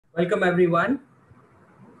Welcome everyone.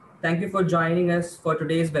 Thank you for joining us for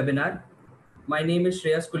today's webinar. My name is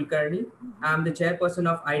Shreyas Kulkarni. I am the chairperson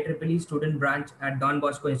of IEEE student branch at Don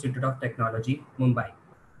Bosco Institute of Technology, Mumbai.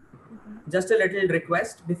 Just a little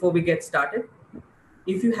request before we get started.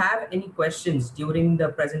 If you have any questions during the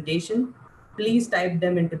presentation, please type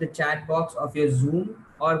them into the chat box of your Zoom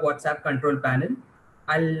or WhatsApp control panel.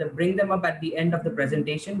 I'll bring them up at the end of the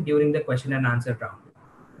presentation during the question and answer round.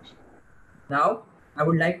 Now, I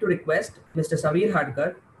would like to request Mr. Savir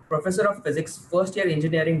Hadkar, Professor of Physics, First Year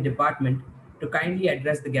Engineering Department, to kindly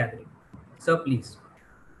address the gathering. Sir, please.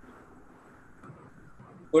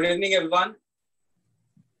 Good evening, everyone.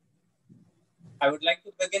 I would like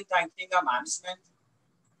to begin thanking our management,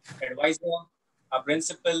 advisor, our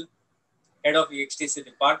principal, head of EXTC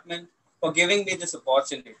department for giving me this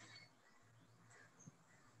opportunity.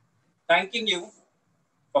 Thanking you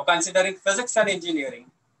for considering physics and engineering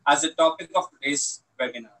as the topic of today's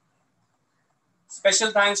webinar.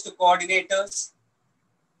 Special thanks to coordinators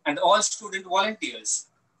and all student volunteers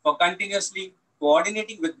for continuously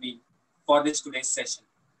coordinating with me for this today's session.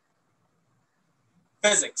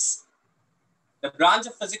 Physics, the branch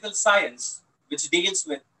of physical science which deals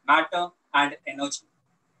with matter and energy.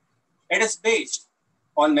 It is based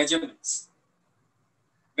on measurements.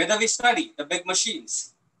 Whether we study the big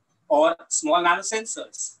machines or small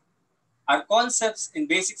nanosensors, our concepts in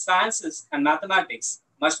basic sciences and mathematics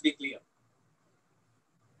must be clear.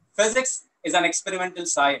 Physics is an experimental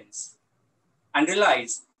science and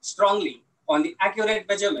relies strongly on the accurate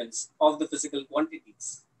measurements of the physical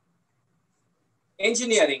quantities.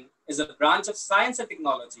 Engineering is a branch of science and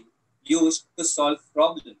technology used to solve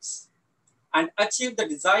problems and achieve the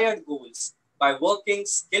desired goals by working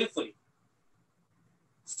skillfully.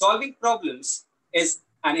 Solving problems is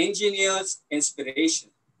an engineer's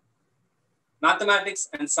inspiration. Mathematics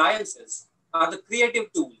and sciences are the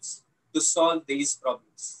creative tools to solve these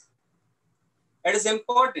problems. It is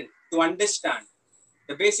important to understand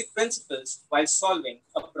the basic principles while solving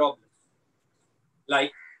a problem.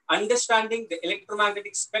 Like understanding the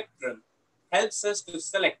electromagnetic spectrum helps us to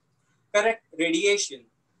select correct radiation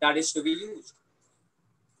that is to be used.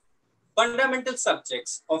 Fundamental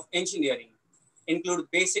subjects of engineering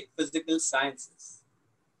include basic physical sciences.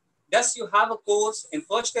 Thus, you have a course in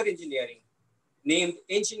first year engineering named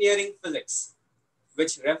Engineering Physics,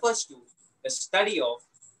 which refers to the study of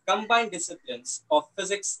combined disciplines of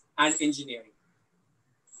physics and engineering.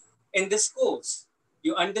 In this course,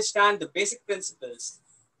 you understand the basic principles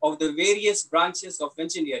of the various branches of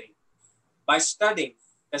engineering by studying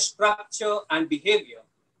the structure and behavior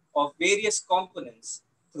of various components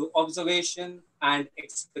through observation and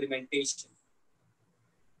experimentation.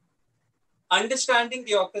 Understanding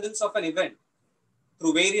the occurrence of an event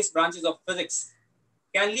through various branches of physics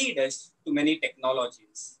can lead us to many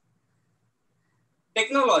technologies.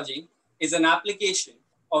 Technology is an application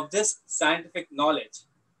of this scientific knowledge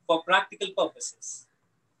for practical purposes.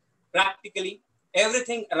 Practically,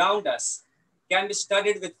 everything around us can be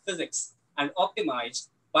studied with physics and optimized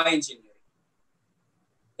by engineering.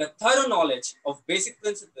 The thorough knowledge of basic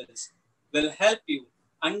principles will help you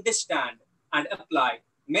understand and apply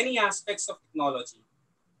many aspects of technology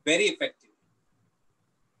very effectively.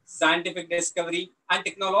 Scientific discovery and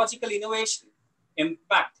technological innovation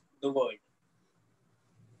impact the world.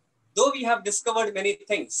 Though we have discovered many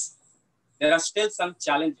things, there are still some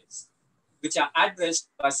challenges which are addressed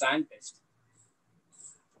by scientists.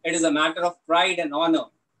 It is a matter of pride and honor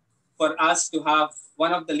for us to have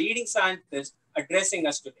one of the leading scientists addressing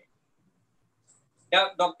us today.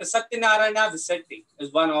 Dr. Satyanarayana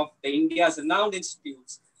is one of India's renowned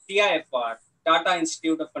institutes, TIFR, Tata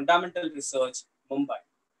Institute of Fundamental Research, Mumbai.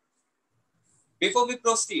 Before we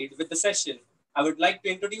proceed with the session, I would like to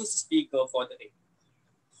introduce the speaker for the day.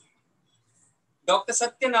 Dr.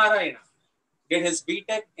 Satyanarayana did his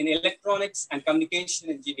BTech in Electronics and Communication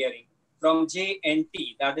Engineering from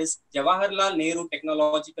JNT, that is Jawaharlal Nehru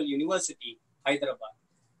Technological University, Hyderabad.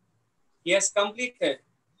 He has completed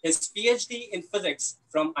his PhD in Physics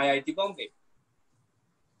from IIT Bombay.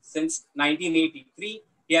 Since 1983,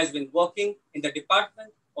 he has been working in the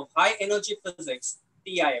Department of High Energy Physics,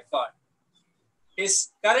 TIFR. He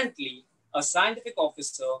is currently a scientific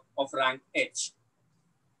officer of rank H.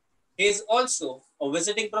 He is also a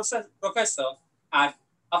visiting professor at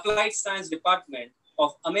Applied Science Department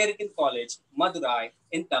of American College, Madurai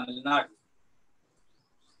in Tamil Nadu.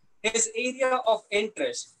 His area of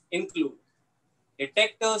interest include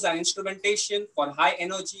detectors and instrumentation for high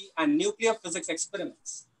energy and nuclear physics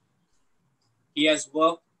experiments. He has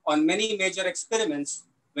worked on many major experiments,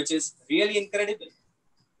 which is really incredible.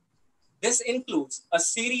 This includes a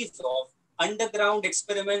series of underground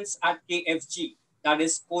experiments at KFG, that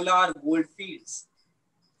is Polar Gold Fields,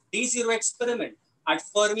 D0 experiment at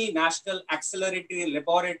Fermi National Accelerator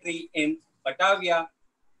Laboratory in Batavia,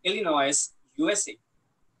 Illinois, USA,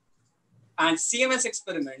 and CMS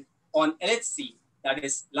experiment on LHC, that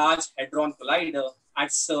is Large Hadron Collider at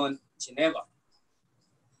CERN, Geneva.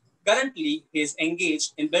 Currently, he is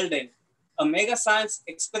engaged in building a mega science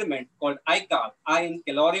experiment called ICAR, Ion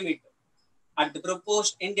Calorimeter, at the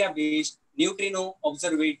proposed India-based Neutrino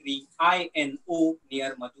Observatory, INO,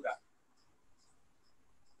 near Mathura.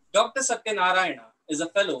 Dr. Satyanarayana is a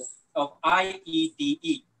fellow of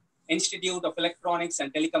IETE, Institute of Electronics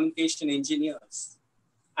and Telecommunication Engineers,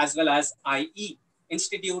 as well as IE,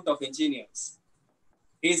 Institute of Engineers.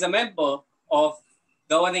 He is a member of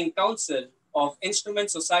Governing Council of Instrument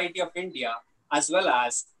Society of India, as well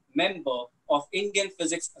as member of Indian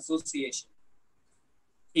Physics Association.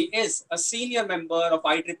 He is a senior member of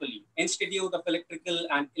IEEE, Institute of Electrical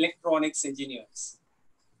and Electronics Engineers.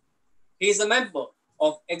 He is a member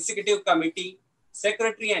of Executive Committee,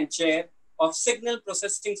 Secretary and Chair of Signal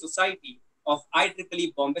Processing Society of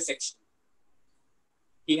IEEE Bombay Section.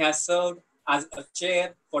 He has served as a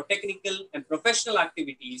chair for technical and professional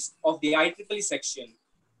activities of the IEEE section,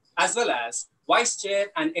 as well as vice chair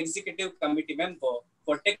and executive committee member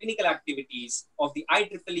for technical activities of the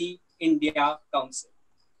IEEE India Council.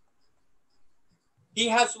 He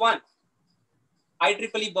has won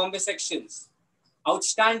IEEE Bombay Section's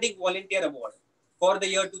Outstanding Volunteer Award for the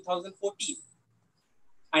year 2014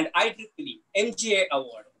 and IEEE MGA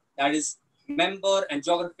Award, that is Member and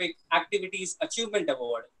Geographic Activities Achievement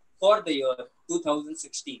Award, for the year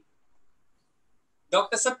 2016.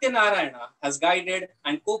 Dr. Satyanarayana has guided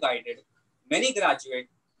and co-guided many graduate,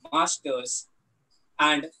 masters,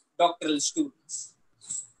 and doctoral students.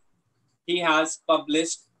 He has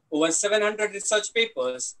published over 700 research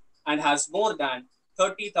papers and has more than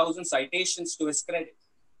 30,000 citations to his credit.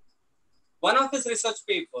 One of his research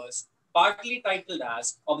papers, partly titled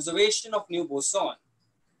as Observation of New Boson,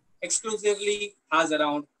 exclusively has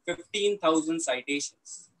around 15,000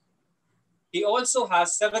 citations. He also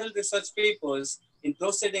has several research papers in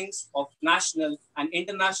proceedings of national and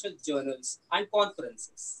international journals and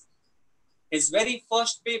conferences. His very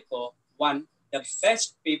first paper won the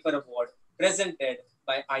Best Paper Award presented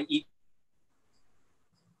by IEEE.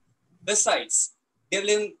 Besides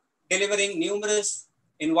delivering numerous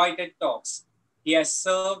invited talks, he has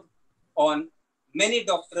served on many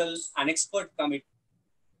doctoral and expert committees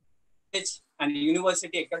and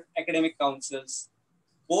university academic councils,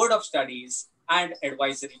 board of studies, and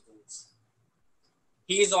advisory boards.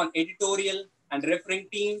 He is on editorial and referring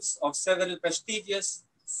teams of several prestigious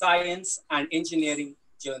science and engineering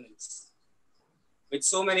journals. With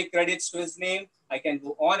so many credits to his name, I can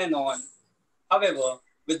go on and on. However,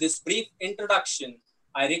 with this brief introduction,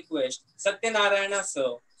 I request Satyanarayana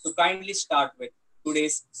sir to kindly start with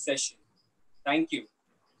today's session. Thank you.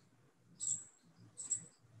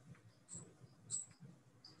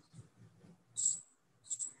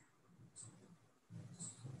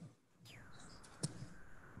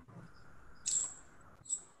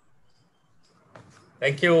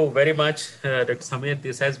 Thank you very much, Dr. Samir.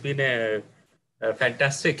 This has been a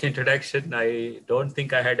fantastic introduction. I don't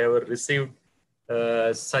think I had ever received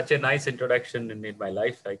such a nice introduction in my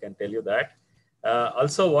life. I can tell you that.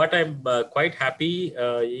 Also, what I'm quite happy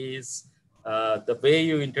is the way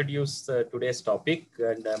you introduced today's topic.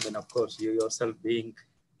 And I mean, of course, you yourself being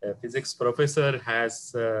a physics professor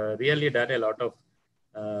has really done a lot of,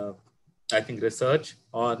 I think, research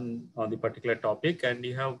on the particular topic. And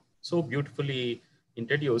you have so beautifully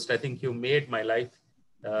introduced. I think you made my life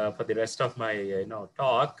for the rest of my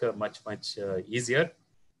talk much easier.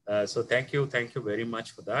 So thank you very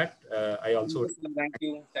much for that. I also thank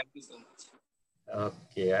you so much.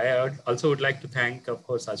 Okay, I also would like to thank, of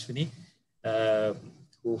course, Ashwini,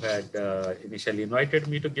 who had initially invited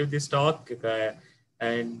me to give this talk,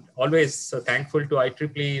 and always thankful to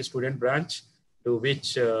IEEE student branch, to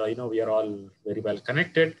which we are all very well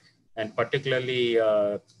connected, and particularly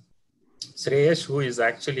Shreyash, who is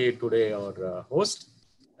actually today our host.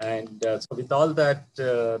 And so with all that,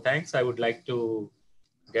 thanks, I would like to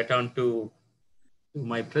get on to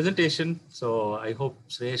my presentation. So I hope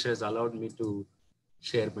Shreyash has allowed me to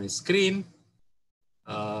share my screen.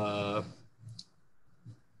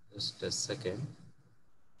 Just a second.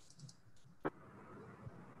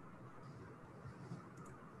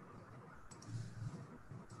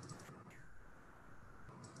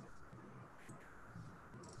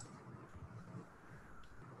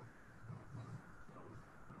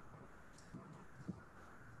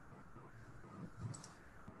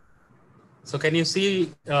 So can you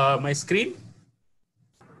see my screen?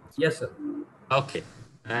 Yes, sir. Okay.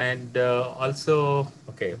 And also,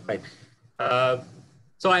 okay, fine.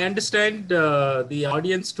 So I understand the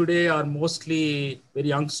audience today are mostly very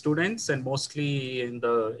young students and mostly in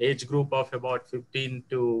the age group of about 15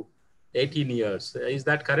 to 18 years. Is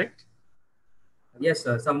that correct? Yes,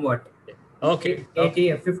 sir. Somewhat. Okay.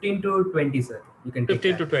 15 to 20, sir. You can take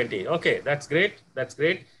 15 that. to 20. Okay, that's great. That's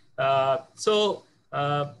great. So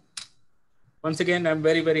once again, I'm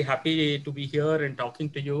very, very happy to be here and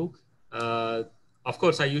talking to you. Of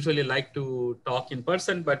course, I usually like to talk in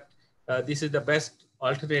person, but this is the best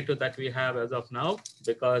alternative that we have as of now,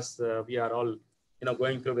 because we are all,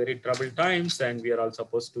 going through very troubled times, and we are all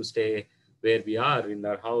supposed to stay where we are in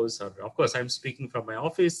our house. Or, of course, I'm speaking from my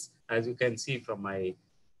office, as you can see from my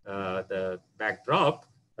the backdrop.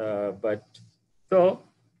 But so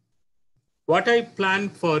what I plan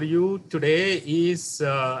for you today is,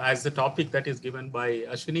 as the topic that is given by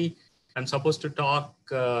Ashwini, I'm supposed to talk,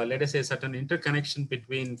 let us say, certain interconnection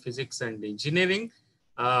between physics and engineering.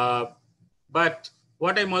 But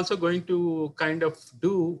what I'm also going to kind of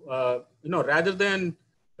do, rather than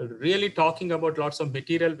really talking about lots of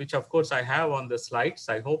material, which of course I have on the slides,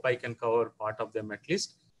 I hope I can cover part of them at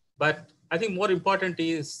least. But I think more important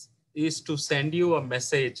is to send you a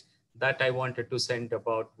message that I wanted to send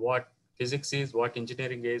about what physics is, what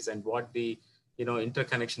engineering is, and what the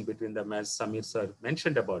interconnection between them, as Samir sir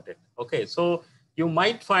mentioned about it. Okay, so you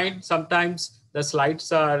might find sometimes the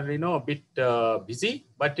slides are a bit busy,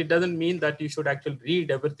 but it doesn't mean that you should actually read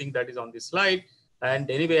everything that is on the slide. And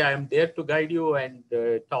anyway, I am there to guide you and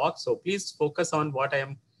talk. So please focus on what I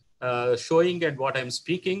am showing and what I'm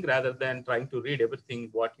speaking, rather than trying to read everything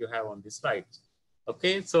what you have on the slides.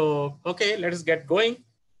 Okay, so okay, let us get going.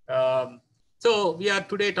 So we are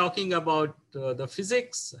today talking about the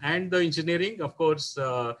physics and the engineering. Of course,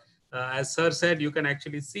 as sir said, you can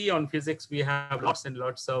actually see on physics we have lots and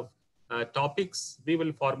lots of topics. We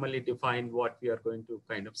will formally define what we are going to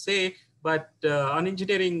kind of say. But on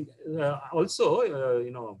engineering also,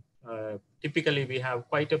 typically we have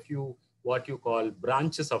quite a few what you call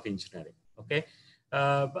branches of engineering. Okay,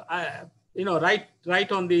 right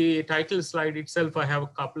on the title slide itself, I have a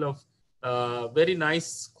couple of very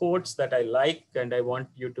nice quotes that I like, and I want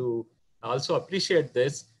you to also appreciate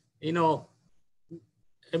this.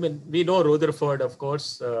 I mean, we know Rutherford, of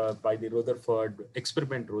course, by the Rutherford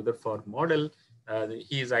experiment, Rutherford model.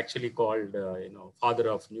 He is actually called, father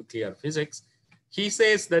of nuclear physics. He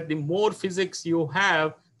says that the more physics you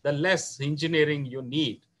have, the less engineering you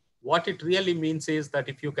need. What it really means is that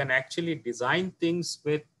if you can actually design things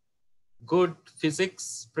with good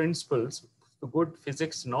physics principles, good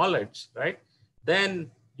physics knowledge, right?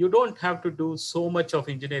 Then you don't have to do so much of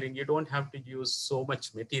engineering. You don't have to use so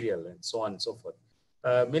much material and so on and so forth.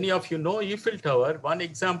 Many of you know Eiffel Tower. One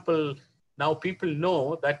example, now people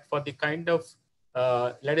know that for the kind of,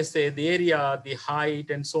 let us say, the area, the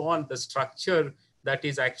height, and so on, the structure that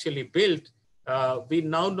is actually built, we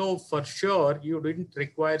now know for sure you didn't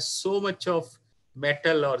require so much of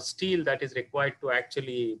metal or steel that is required to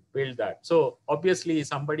actually build that. So obviously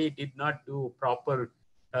somebody did not do proper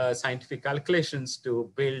scientific calculations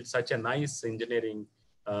to build such a nice engineering,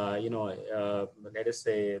 let us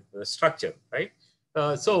say, structure, right?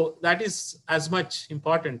 So that is as much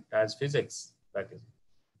important as physics, that is.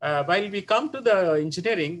 While we come to the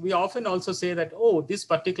engineering, we often also say that, oh, this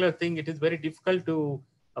particular thing, it is very difficult to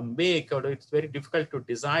make, or it's very difficult to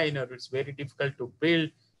design, or it's very difficult to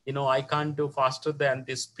build. I can't do faster than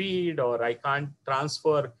this speed, or I can't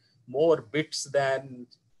transfer more bits than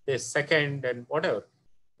this second, and whatever.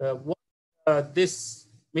 This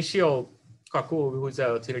Michio Kaku, who is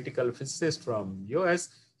a theoretical physicist from US,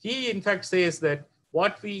 he in fact says that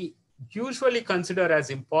what we usually consider as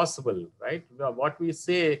impossible, right? What we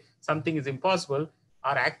say something is impossible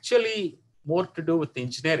are actually more to do with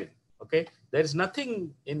engineering, okay? There is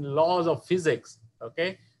nothing in laws of physics,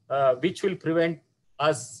 okay, which will prevent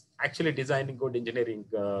us actually designing good engineering,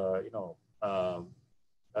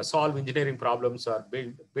 solve engineering problems or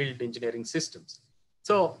build engineering systems.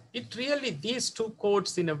 So it really, these two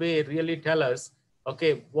quotes in a way really tell us,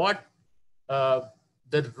 okay, what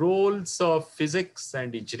the roles of physics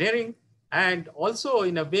and engineering, and also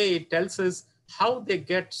in a way it tells us how they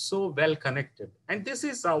get so well connected. And this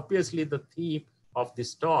is obviously the theme of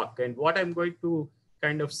this talk. And what I'm going to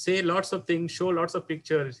kind of say lots of things, show lots of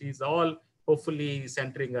pictures, is all hopefully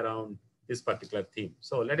centering around this particular theme.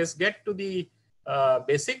 So let us get to the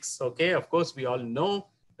basics. Okay, of course, we all know,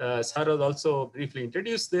 Sir has also briefly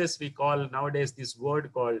introduced this. We call nowadays this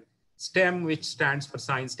word called STEM, which stands for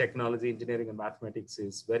science, technology, engineering, and mathematics,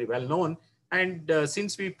 is very well known. And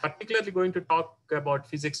since we particularly going to talk about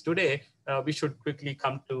physics today, we should quickly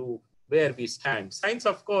come to where we stand. Science,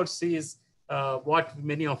 of course, is what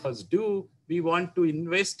many of us do. We want to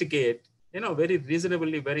investigate, very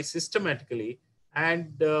reasonably, very systematically.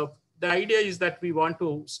 And the idea is that we want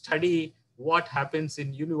to study what happens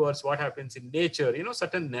in universe, what happens in nature,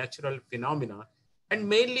 certain natural phenomena. And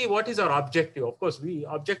mainly, what is our objective? Of course,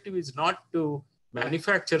 objective is not to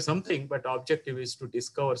manufacture something, but objective is to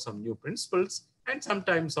discover some new principles and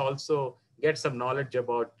sometimes also get some knowledge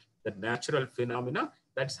about the natural phenomena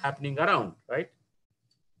that's happening around, right?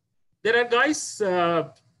 There are guys,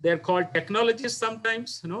 they're called technologists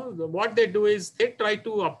sometimes. What they do is they try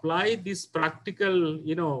to apply this practical,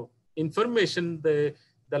 information, the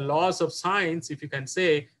laws of science, if you can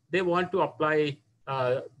say. They want to apply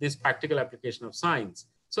this practical application of science.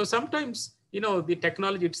 So sometimes, the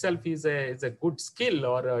technology itself is a good skill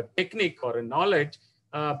or a technique or a knowledge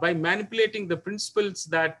by manipulating the principles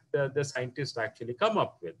that the scientists actually come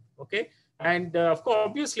up with, okay? And of course,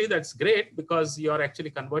 obviously, that's great because you're actually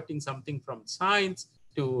converting something from science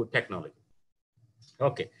to technology.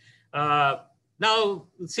 Okay. Now,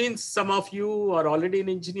 since some of you are already in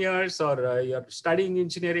engineers or you're studying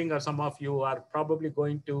engineering, or some of you are probably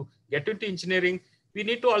going to get into engineering, we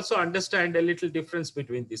need to also understand a little difference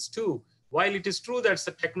between these two. While it is true that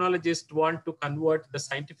the technologists want to convert the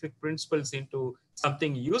scientific principles into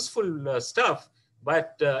something useful stuff,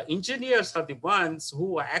 but engineers are the ones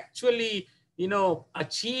who actually,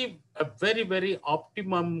 achieve a very, very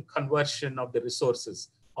optimum conversion of the resources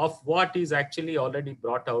of what is actually already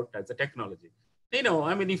brought out as a technology.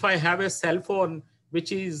 If I have a cell phone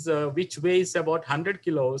which weighs about 100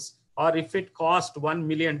 kilos, or if it costs $1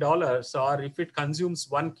 million, or if it consumes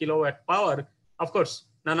 1 kilowatt power, of course,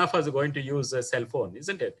 none of us are going to use a cell phone,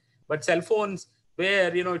 isn't it? But cell phones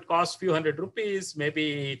where, it costs a few hundred rupees,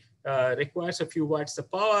 maybe requires a few watts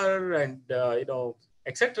of power and,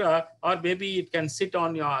 etc. Or maybe it can sit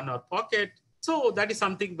on our pocket. So that is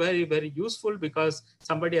something very, very useful because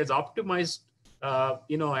somebody has optimized,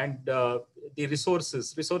 and the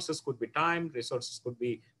resources could be time, resources could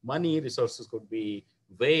be money, resources could be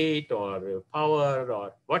weight or power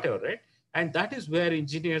or whatever, right? And that is where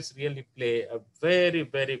engineers really play a very,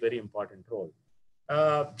 very, very important role.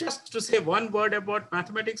 Just to say one word about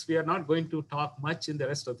mathematics, we are not going to talk much in the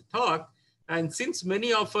rest of the talk. And since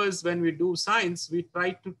many of us, when we do science, we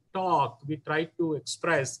try to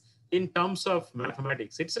express in terms of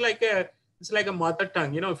mathematics. It's like a mother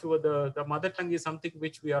tongue. If you were the mother tongue is something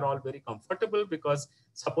which we are all very comfortable because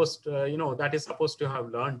that is supposed to have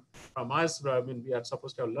learned from us. We are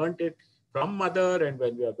supposed to have learned it from mother and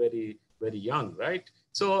when we are very, very young, right?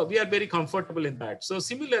 So we are very comfortable in that. So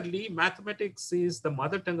similarly, mathematics is the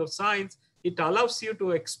mother tongue of science. It allows you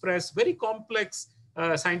to express very complex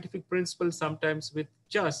scientific principles sometimes with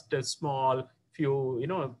just a small few,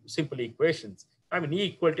 simple equations. E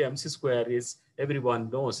equal to mc square is everyone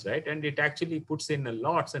knows, right? And it actually puts in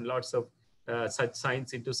lots and lots of such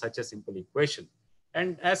science into such a simple equation.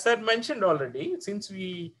 And as I mentioned already, since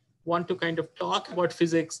we want to kind of talk about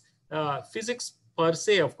physics, physics per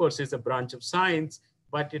se, of course, is a branch of science,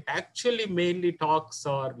 but it actually mainly talks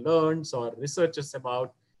or learns or researches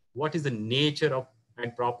about what is the nature of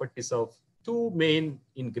and properties of two main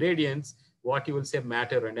ingredients, what you will say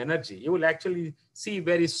matter and energy. You will actually see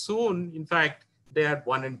very soon, in fact, they are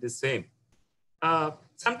one and the same.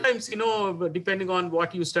 Sometimes, depending on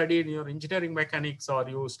what you studied in your engineering mechanics or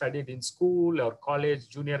you studied in school or college,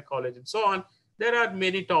 junior college, and so on, there are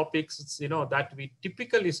many topics, that we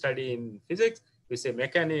typically study in physics. We say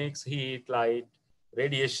mechanics, heat, light,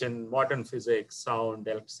 radiation, modern physics, sound,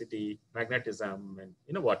 electricity, magnetism,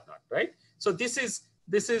 and whatnot, right? So this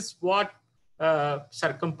is what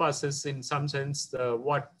circumpasses, in some sense,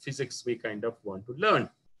 what physics we kind of want to learn.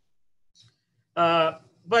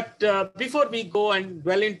 But before we go and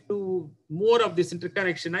dwell into more of this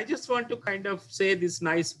interconnection, I just want to kind of say this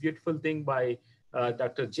nice, beautiful thing by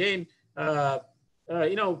Dr. Jain.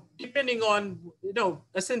 Depending on,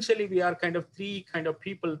 essentially we are kind of three kind of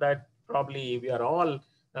people that probably we are all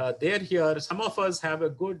there here. Some of us have a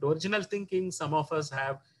good original thinking. Some of us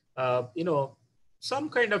have, some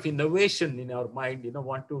kind of innovation in our mind,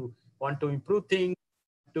 want to improve things,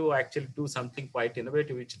 to actually do something quite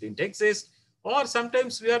innovative which didn't exist. Or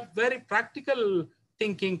sometimes we are very practical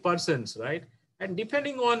thinking persons, right? And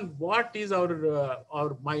depending on what is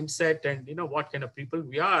our mindset and what kind of people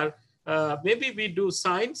we are, maybe we do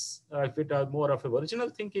science if it are more of a original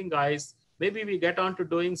thinking guys. Maybe we get on to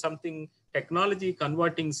doing something technology,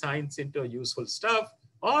 converting science into useful stuff.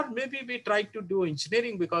 Or maybe we try to do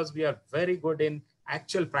engineering because we are very good in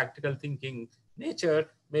actual practical thinking nature.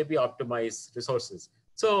 maybe optimize resources.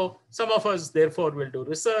 So some of us therefore will do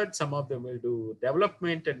research, some of them will do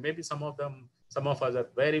development, and maybe some of us are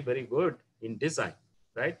very, very good in design,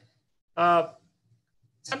 right?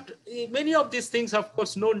 Many of these things, of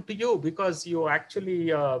course, known to you because you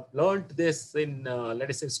actually learned this in, let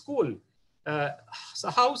us say, school. So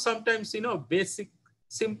how sometimes, basic,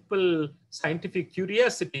 simple scientific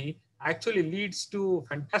curiosity actually leads to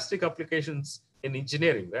fantastic applications in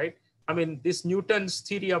engineering, right? I mean, this Newton's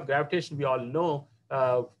theory of gravitation, we all know,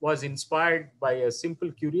 was inspired by a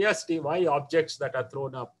simple curiosity why objects that are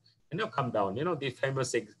thrown up, come down, the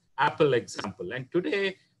famous Apple example. And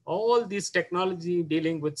today, all this technology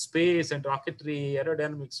dealing with space and rocketry,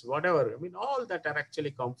 aerodynamics, whatever, I mean, all that are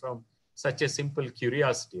actually come from such a simple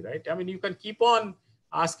curiosity, right? I mean, you can keep on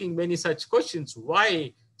asking many such questions.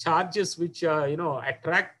 Why charges which,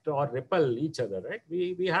 attract or repel each other, right?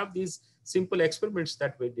 We have these simple experiments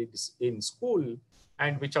that we did in school,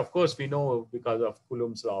 and which, of course, we know because of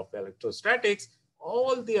Coulomb's law of electrostatics.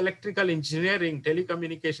 All the electrical engineering,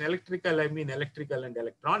 telecommunication, electrical and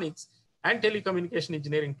electronics, and telecommunication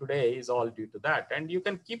engineering today is all due to that. And you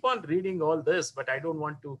can keep on reading all this, but I don't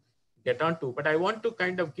want to get onto, but I want to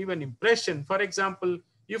kind of give an impression. For example,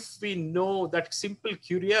 if we know that simple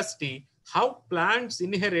curiosity, how plants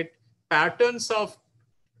inherit patterns of,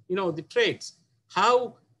 the traits,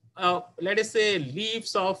 how, let us say,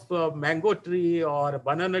 leaves of mango tree or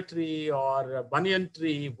banana tree or banyan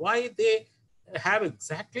tree, why they have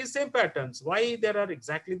exactly the same patterns, why there are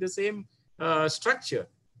exactly the same structure.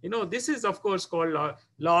 This is, of course, called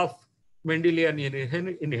law of Mendelian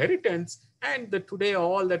inheritance. And today,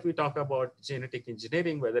 all that we talk about genetic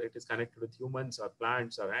engineering, whether it is connected with humans or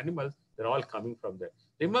plants or animals, they're all coming from there.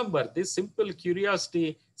 Remember, this simple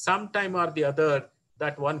curiosity, sometime or the other,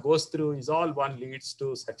 that one goes through is all one leads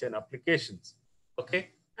to such an applications. Okay.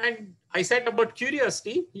 And I said about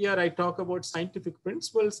curiosity, here I talk about scientific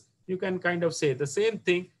principles. You can kind of say the same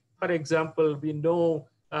thing. For example, we know,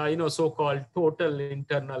 so-called total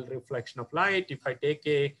internal reflection of light. If I take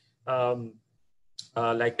a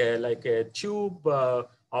like a tube of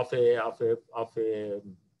a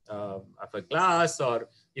glass, or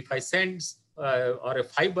if I send or a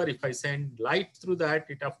fiber, if I send light through that,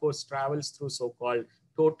 it of course travels through so-called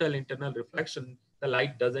total internal reflection. The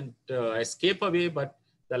light doesn't escape away, but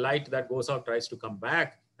the light that goes out tries to come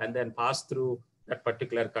back and then pass through that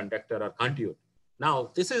particular conductor or conduit.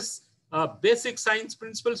 Now, this is basic science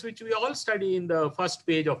principles which we all study in the first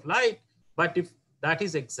page of light. But if that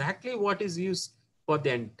is exactly what is used for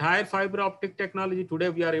the entire fiber optic technology, today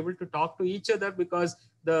we are able to talk to each other because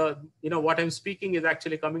what I'm speaking is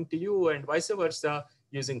actually coming to you, and vice versa,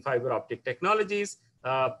 using fiber optic technologies.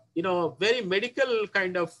 Very medical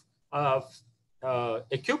kind of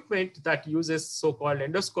equipment that uses so-called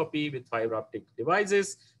endoscopy with fiber optic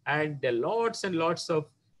devices, and lots and lots of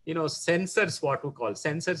sensors. What we call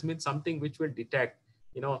sensors means something which will detect.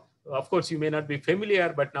 Of course, you may not be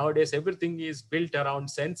familiar, but nowadays everything is built around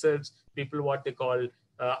sensors. People what they call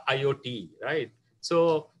IoT, right?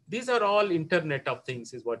 So these are all Internet of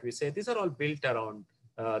Things, is what we say. These are all built around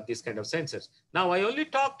these kind of sensors. Now, I only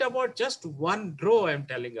talked about just one row I'm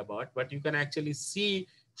telling about, but you can actually see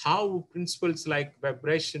how principles like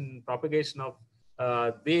vibration, propagation of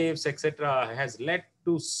waves, etc., has led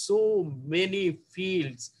to so many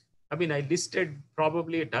fields. I mean, I listed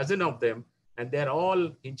probably a dozen of them, and they're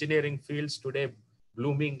all engineering fields today,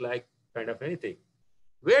 blooming like kind of anything.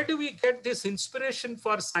 Where do we get this inspiration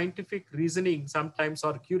for scientific reasoning sometimes,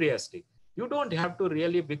 or curiosity? You don't have to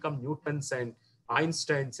really become Newtons and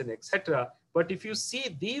Einsteins and etc. But if you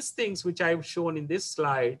see these things which I've shown in this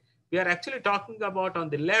slide, we are actually talking about on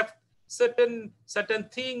the left, certain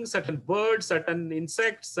things, certain birds, certain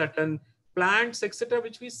insects, certain plants, etc.,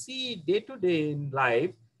 which we see day to day in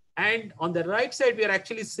life. And on the right side, we are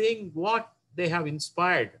actually saying what they have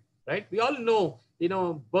inspired, right? We all know,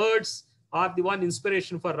 birds are the one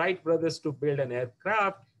inspiration for Wright brothers to build an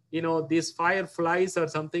aircraft. These fireflies are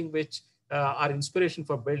something which are inspiration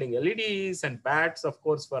for building LEDs, and bats, of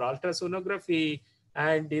course, for ultrasonography.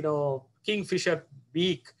 And, kingfisher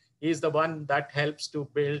beak is the one that helps to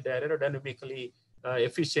build aerodynamically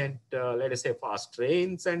efficient, let us say, fast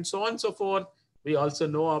trains, and so on and so forth. We also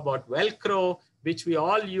know about Velcro, which we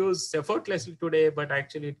all use effortlessly today, but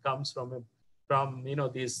actually it comes from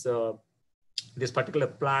this particular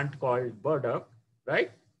plant called burdock,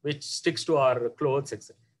 right, which sticks to our clothes,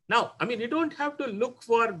 etc. Now, I mean, you don't have to look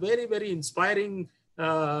for very, very inspiring,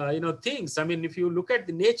 things. I mean, if you look at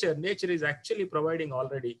the nature is actually providing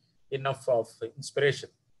already enough of inspiration.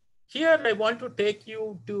 Here, I want to take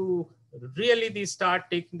you to really start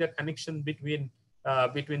taking the connection between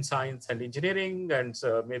between science and engineering and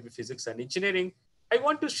maybe physics and engineering. I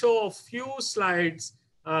want to show a few slides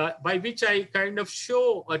by which I kind of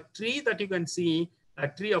show a tree that you can see. A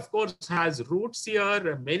tree, of course, has roots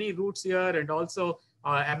here, many roots here, and also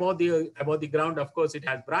above the ground, of course, it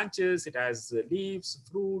has branches, it has leaves,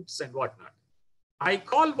 fruits, and whatnot. I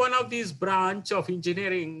call one of these branch of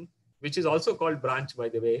engineering, which is also called branch, by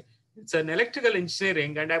the way. It's an electrical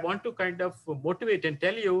engineering, and I want to kind of motivate and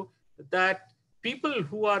tell you that people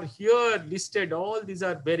who are here listed, all these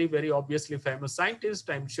are very, very obviously famous scientists.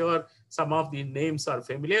 I'm sure some of the names are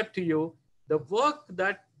familiar to you. The work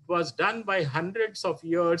that was done by hundreds of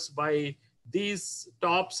years by these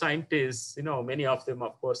top scientists, you know, many of them,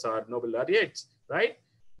 of course, are Nobel laureates, right?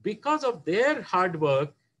 Because of their hard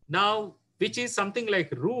work, now, which is something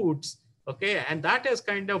like roots, okay, and that has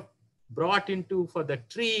kind of brought into for the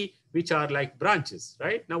tree, which are like branches,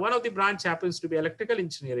 right? Now, one of the branch happens to be electrical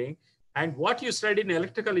engineering, and what you study in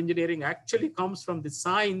electrical engineering actually comes from the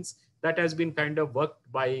science that has been kind of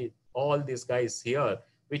worked by all these guys here,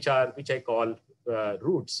 which I call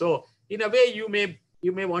roots. So in a way, you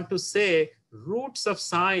may want to say roots of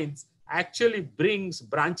science actually brings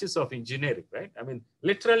branches of engineering, right? I mean,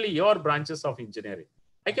 literally your branches of engineering.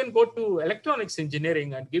 I can go to electronics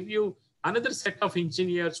engineering and give you another set of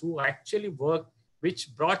engineers who actually work,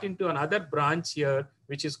 which brought into another branch here,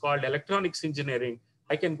 which is called electronics engineering.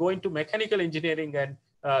 I can go into mechanical engineering and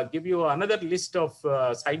give you another list of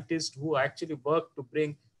scientists who actually work to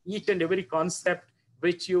bring each and every concept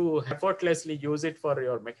which you effortlessly use it for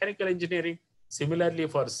your mechanical engineering. Similarly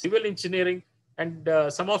for civil engineering. And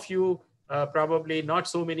some of you, probably not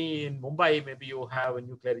so many in Mumbai, maybe you have a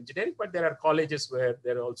nuclear engineering, but there are colleges where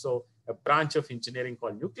there are also a branch of engineering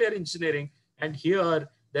called nuclear engineering. And here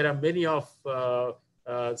there are many of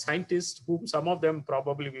scientists whom some of them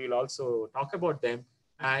probably we will also talk about them.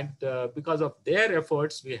 And because of their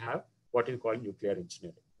efforts, we have what you call nuclear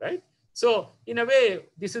engineering, right? So in a way,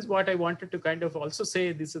 this is what I wanted to kind of also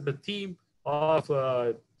say. This is the theme of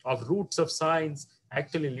roots of science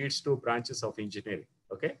actually leads to branches of engineering,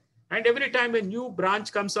 okay? And every time a new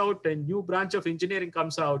branch comes out, a new branch of engineering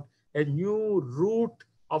comes out, a new root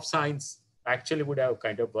of science actually would have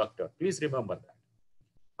kind of worked out. Please remember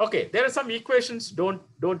that. Okay, there are some equations, don't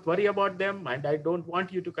worry about them, and I don't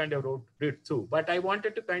want you to kind of read through, but I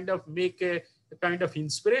wanted to kind of make a kind of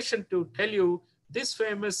inspiration to tell you this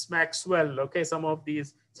famous Maxwell, okay, some of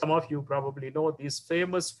you probably know these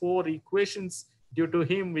famous 4 equations due to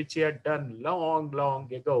him, which he had done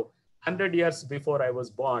long ago, 100 years before I was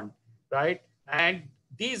born, right? And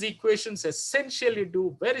these equations essentially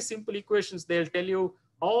do very simple equations. They'll tell you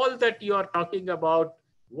all that you are talking about,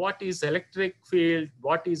 what is electric field,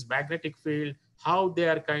 what is magnetic field, how they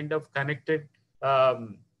are kind of connected,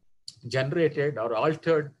 generated or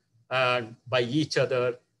altered by each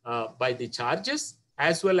other, by the charges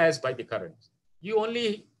as well as by the currents. You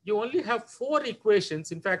only have 4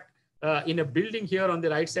 equations. In fact, in a building here on the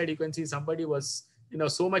right side, you can see somebody was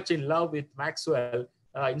so much in love with Maxwell.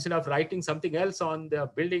 Instead of writing something else on the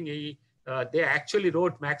building, they actually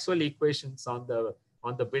wrote Maxwell equations on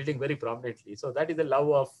the building very prominently. So that is the love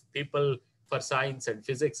of people for science and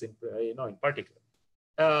physics in particular.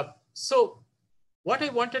 So what I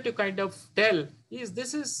wanted to kind of tell is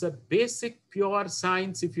this is a basic pure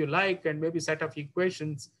science, if you like, and maybe set of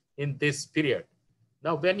equations in this period.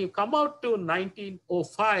 Now, when you come out to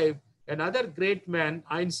 1905, another great man,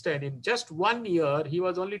 Einstein, in just 1 year, he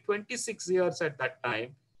was only 26 years at that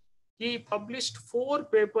time, he published 4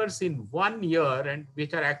 papers in 1 year, and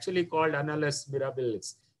which are actually called Annales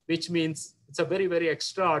Mirabilis, which means it's a very, very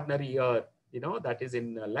extraordinary year, that is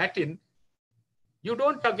in Latin. You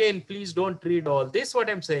don't, again, please don't read all this, what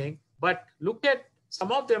I'm saying, but look at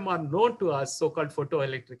some of them are known to us, so-called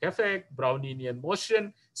photoelectric effect, Brownian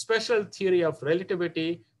motion, special theory of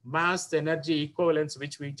relativity, mass energy equivalence,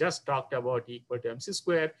 which we just talked about, equal to mc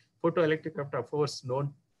square, photoelectric effect, of course,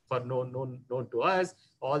 known to us,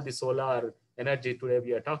 all the solar energy today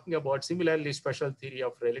we are talking about, similarly, special theory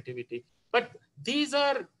of relativity. But these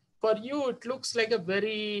are, for you, it looks like a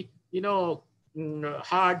very,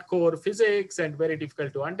 hardcore physics and very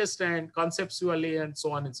difficult to understand conceptually and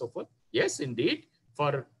so on and so forth. Yes, indeed,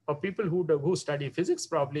 for people who study physics,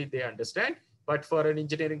 probably they understand, but for an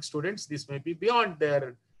engineering students, this may be beyond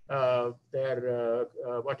their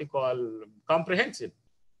what you call comprehension.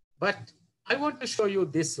 But I want to show you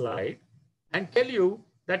this slide and tell you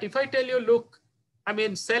that if I tell you, look, I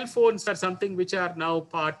mean, cell phones are something which are now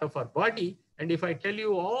part of our body. And if I tell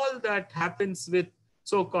you all that happens with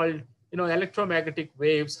so-called, electromagnetic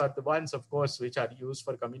waves are the ones, of course, which are used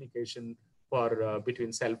for communication for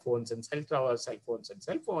between cell phones and cell towers, cell phones and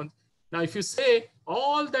cell phones. Now, if you say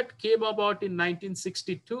all that came about in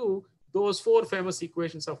 1962, those 4 famous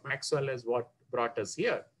equations of Maxwell is what brought us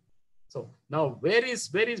here. So now where is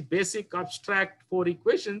basic abstract 4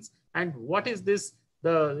 equations, and what is this,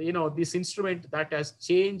 this instrument that has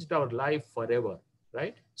changed our life forever,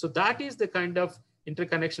 right? So that is the kind of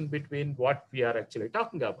interconnection between what we are actually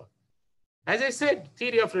talking about. As I said,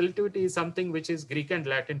 theory of relativity is something which is Greek and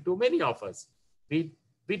Latin to many of us. We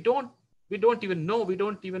don't even know, we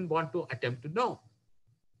don't even want to attempt to know.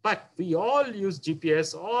 But we all use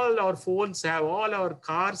GPS, all our phones have, all our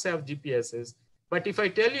cars have GPSs. But if I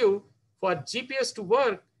tell you, for GPS to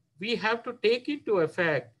work, we have to take into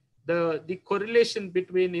effect the correlation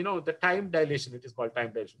between, the time dilation. It is called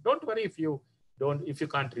time dilation. Don't worry if you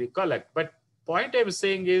can't recollect. But point I'm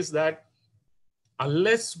saying is that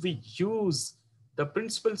unless we use the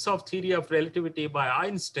principles of theory of relativity by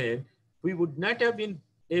Einstein, we would not have been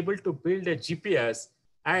able to build a GPS,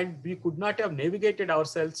 and we could not have navigated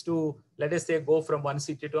ourselves to, let us say, go from one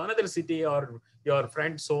city to another city, or your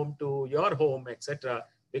friend's home to your home, etc.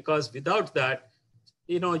 Because without that,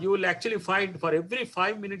 you will actually find for every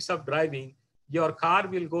 5 minutes of driving, your car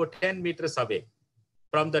will go 10 meters away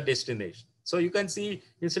from the destination. So you can see,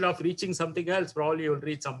 instead of reaching something else, probably you'll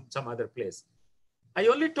reach some other place. I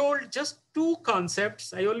only told just 2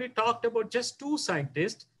 concepts. I only talked about just 2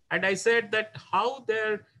 scientists. And I said that how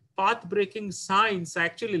their path-breaking science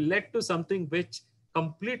actually led to something which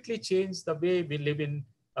completely changed the way we live in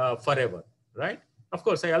forever, right? Of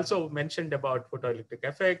course, I also mentioned about photoelectric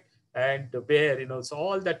effect, and where, so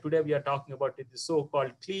all that today we are talking about is the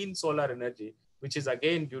so-called clean solar energy, which is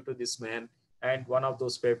again due to this man and one of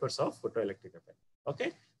those papers of photoelectric effect.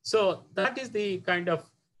 Okay, so that is the kind of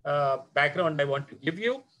background I want to give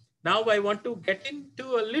you. Now I want to get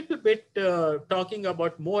into a little bit talking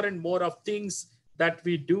about more and more of things that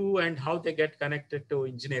we do and how they get connected to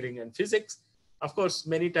engineering and physics. Of course,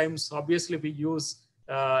 many times, obviously, we use,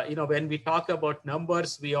 when we talk about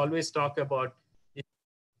numbers, we always talk about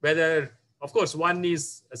whether, of course, one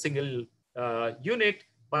is a single unit,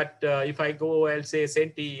 but if I go, I'll say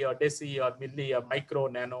centi or deci or milli or micro,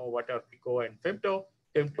 nano, whatever, pico and femto.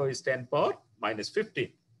 Femto is 10 power minus 15.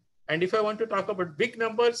 And if I want to talk about big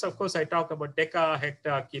numbers, of course, I talk about deca,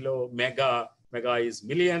 hecta, kilo, mega. Mega is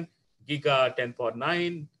million, giga 10 power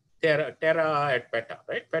 9, tera and peta,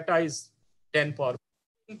 right? Peta is 10 power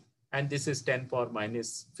 15, and this is 10 power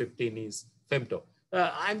minus 15 is femto.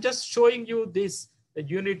 I'm just showing you these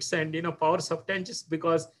units and powers of 10 just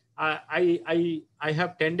because I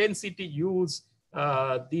have tendency to use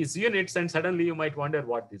these units, and suddenly you might wonder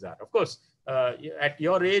what these are. Of course, at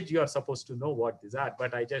your age, you are supposed to know what these are,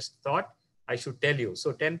 but I just thought I should tell you.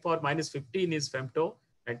 So 10 power minus 15 is femto,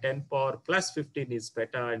 and 10 power plus 15 is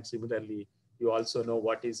peta. And similarly, you also know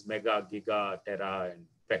what is mega, giga, tera, and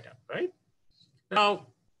peta, right? Now,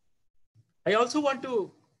 I also want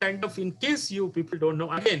to kind of, in case you people don't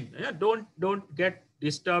know, again, don't get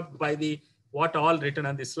disturbed by the what all written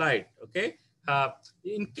on the slide, okay?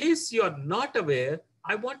 In case you are not aware,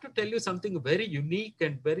 I want to tell you something very unique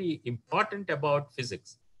and very important about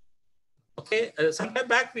physics. Okay, some time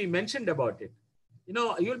back we mentioned about it.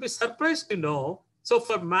 You'll be surprised to know. So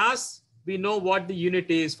for mass, we know what the unit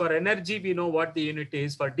is. For energy, we know what the unit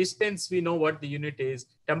is. For distance, we know what the unit is.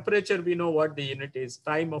 Temperature, we know what the unit is.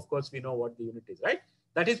 Time, of course, we know what the unit is, right?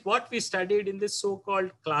 That is what we studied in this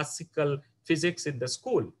so-called classical physics in the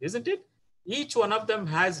school, isn't it? Each one of them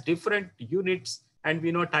has different units, and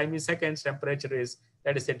we know time is seconds, temperature is,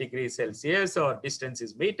 that is a degree Celsius, or distance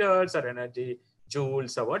is meters, or energy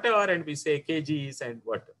joules, or whatever, and we say kgs and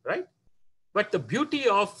whatever, right? But the beauty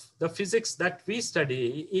of the physics that we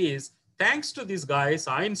study is, thanks to these guys,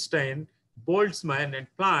 Einstein, Boltzmann, and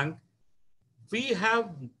Planck, we have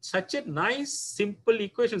such a nice, simple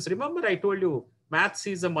equations. Remember, I told you, maths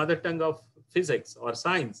is the mother tongue of physics or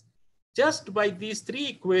science. Just by these 3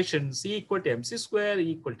 equations, E equal to mc square, E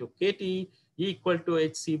equal to kt, E equal to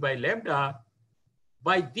hc by lambda,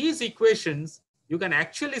 by these equations, you can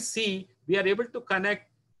actually see we are able to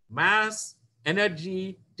connect mass,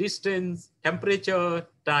 energy, distance, temperature,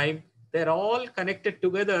 time. They're all connected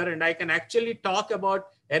together, and I can actually talk about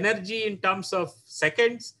energy in terms of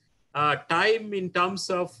seconds, time in terms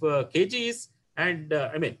of kgs, and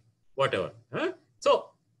whatever. So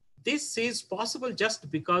this is possible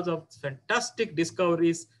just because of fantastic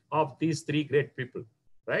discoveries of these 3 great people,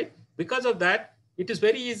 right? Because of that, it is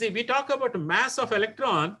very easy. We talk about mass of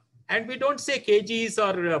electron, and we don't say kgs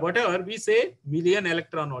or whatever. We say million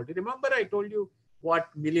electron volt. Remember, I told you what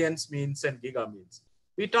millions means and giga means.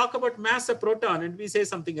 We talk about mass of proton, and we say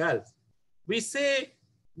something else. We say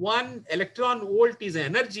 1 electron volt is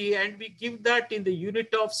energy, and we give that in the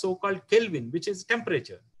unit of so-called Kelvin, which is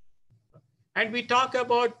temperature. And we talk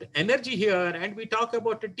about energy here, and we talk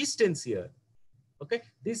about a distance here. Okay,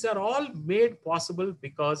 these are all made possible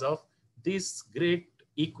because of these great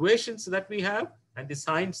equations that we have and the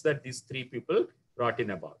science that these three people brought in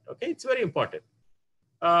about. Okay, it's very important.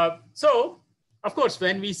 So, of course,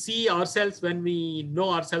 when we see ourselves, when we know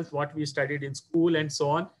ourselves, what we studied in school and so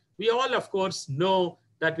on, we all, of course, know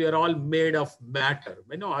that we are all made of matter.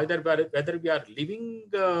 You know, either whether we are living,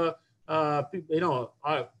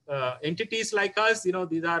 entities like us, you know,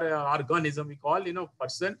 these are organism we call, you know,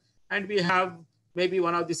 person, and we have maybe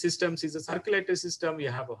one of the systems is a circulatory system. We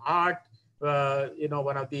have a heart, you know,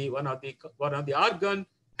 one of the organ,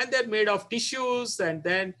 and they're made of tissues, and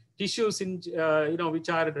then tissues in you know, which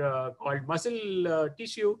are called muscle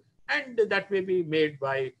tissue, and that may be made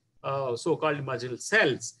by so-called muscle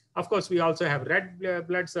cells. Of course, we also have red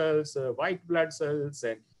blood cells, white blood cells,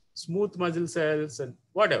 and smooth muscle cells, and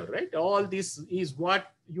whatever, right? All this is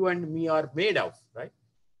what you and me are made of, right?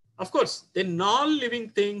 Of course, the non-living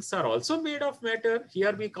things are also made of matter.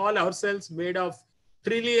 Here we call ourselves made of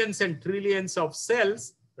trillions and trillions of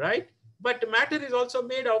cells, right? But matter is also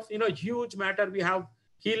made of, you know, huge matter. We have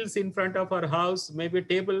hills in front of our house, maybe a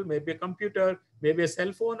table, maybe a computer, maybe a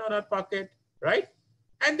cell phone on our pocket, right?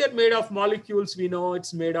 And they're made of molecules. We know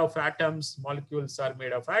it's made of atoms. Molecules are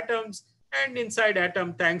made of atoms. And inside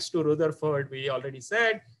atom, thanks to Rutherford, we already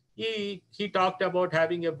said, he talked about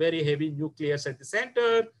having a very heavy nucleus at the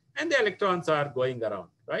center, and the electrons are going around,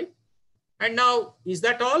 right? And now, is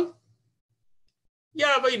that all?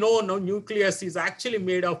 Yeah, but no, nucleus is actually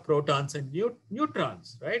made of protons and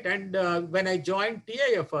neutrons, right? And when I joined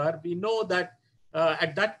TIFR, we know that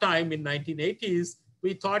at that time in 1980s,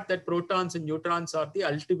 we thought that protons and neutrons are the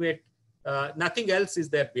ultimate, nothing else is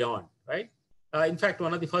there beyond, right? In fact,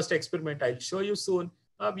 one of the first experiments I'll show you soon,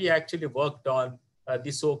 we actually worked on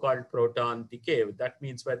the so-called proton decay. That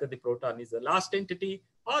means whether the proton is the last entity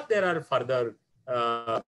or there are further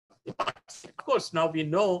parts. Of course, now we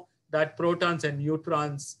know that protons and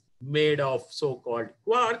neutrons made of so-called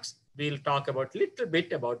quarks. We'll talk about little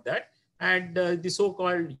bit about that. And the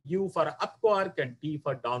so-called U for up quark and T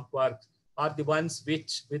for down quark are the ones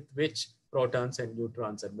with which protons and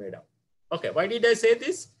neutrons are made of. Okay, why did I say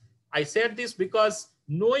this? I said this because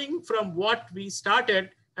knowing from what we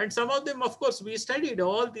started, and some of them, of course, we studied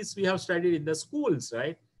all this, we have studied in the schools,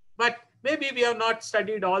 right? But maybe we have not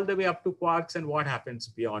studied all the way up to quarks and what happens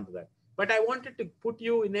beyond that. But I wanted to put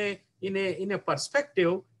you in a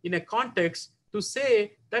perspective, in a context, to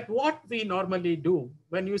say that what we normally do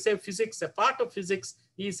when you say physics, a part of physics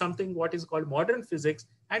is something what is called modern physics,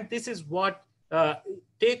 and this is what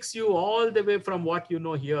takes you all the way from what you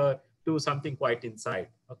know here to something quite inside.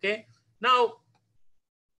 Okay, now,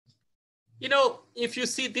 you know, if you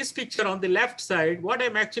see this picture on the left side, what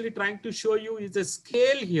I'm actually trying to show you is a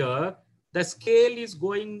scale here. The scale is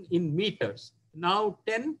going in meters. Now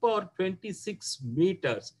 10 power 26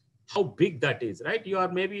 meters, how big that is, right? You are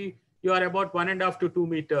about 1.5 to 2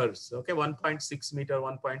 meters, okay, 1.6 meter,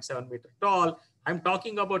 1.7 meter tall. I'm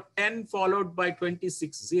talking about 10 followed by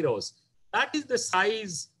 26 zeros. That is the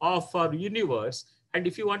size of our universe. And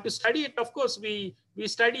if you want to study it, of course, we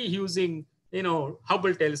study using, you know,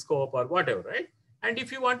 Hubble telescope or whatever, right? And if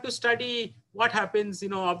you want to study what happens, you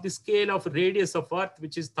know, of the scale of radius of Earth,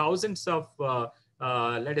 which is thousands of,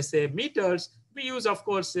 let us say, meters, we use, of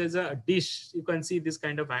course, as a dish. You can see this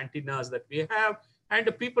kind of antennas that we have. And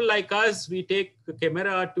people like us, we take a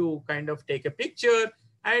camera to kind of take a picture.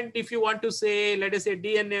 And if you want to say, let us say,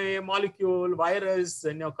 DNA, molecule, virus,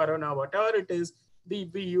 you know, corona, whatever it is, we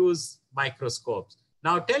use microscopes.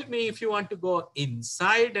 Now tell me if you want to go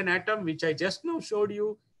inside an atom, which I just now showed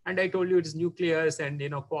you, and I told you it's nucleus and, you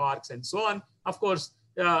know, quarks and so on. Of course,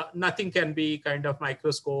 nothing can be kind of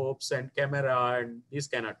microscopes and camera, and this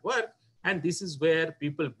cannot work. And this is where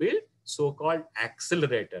people build so-called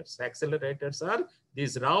accelerators. Accelerators are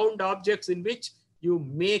these round objects in which you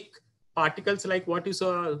make particles like what you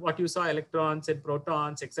saw, electrons and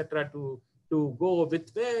protons, etc., to go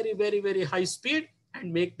with very, very, very high speed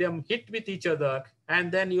and make them hit with each other.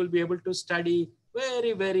 And then you'll be able to study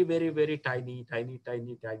very, very, very, very tiny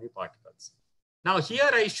particles. Now here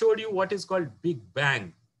I showed you what is called Big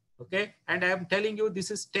Bang. Okay, and I am telling you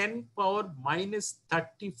this is 10 power minus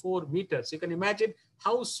 34 meters. You can imagine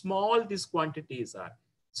how small these quantities are.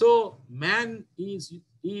 So man is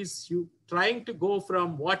trying to go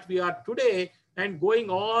from what we are today and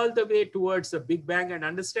going all the way towards the Big Bang and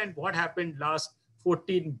understand what happened last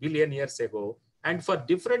 14 billion years ago. And for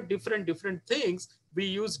different things, we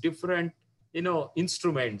use different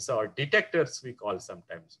instruments or detectors we call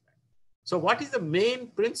sometimes. So what is the main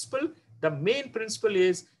principle? The main principle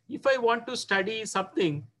is, if I want to study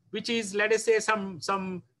something which is, let us say,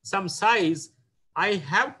 some size, I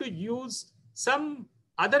have to use some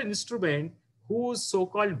other instrument whose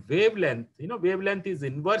so-called wavelength, wavelength is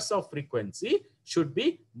inverse of frequency, should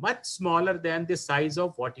be much smaller than the size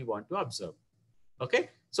of what you want to observe. Okay,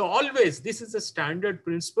 so always this is a standard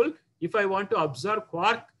principle. If I want to observe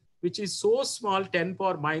quark, which is so small, 10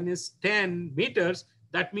 power minus 10 meters,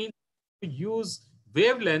 that means use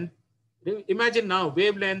wavelength. Imagine now,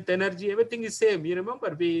 wavelength, energy, everything is same. You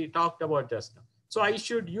remember we talked about just now. So I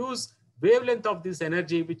should use wavelength of this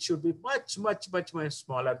energy, which should be much, much, much, much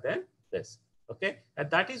smaller than this. Okay, and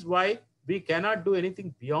that is why we cannot do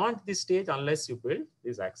anything beyond this stage unless you build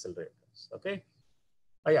these accelerators. Okay.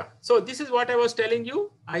 Yeah, so this is what I was telling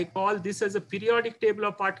you. I call this as a periodic table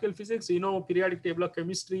of particle physics. Periodic table of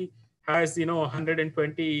chemistry has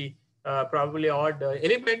 120 probably odd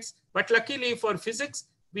elements, but luckily for physics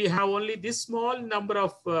we have only this small number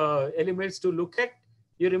of elements to look at.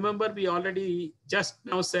 You remember we already just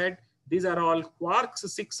now said these are all quarks,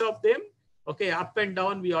 6 of them. Okay, up and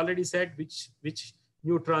down we already said which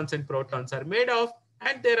neutrons and protons are made of,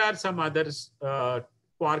 and there are some others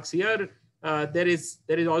quarks here. There is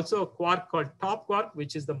also a quark called top quark,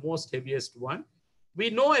 which is the most heaviest one. We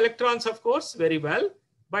know electrons, of course, very well,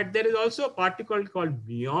 but there is also a particle called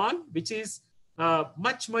muon, which is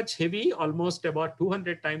much, much heavy, almost about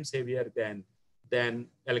 200 times heavier than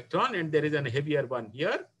electron, and there is a heavier one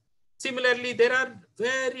here. Similarly, there are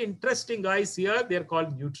very interesting guys here. They're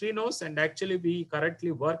called neutrinos, and actually we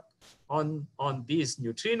currently work on these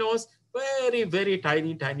neutrinos, very, very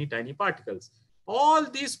tiny, tiny, tiny particles. All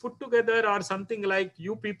these put together are something like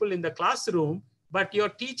you people in the classroom, but your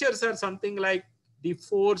teachers are something like the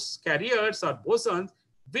force carriers or bosons,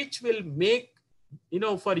 which will make,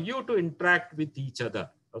 for you to interact with each other.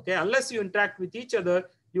 Okay, unless you interact with each other,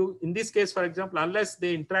 in this case, for example, unless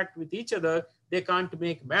they interact with each other, they can't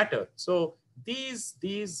make matter. So these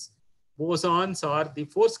bosons or the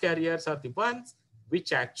force carriers are the ones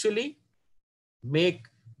which actually make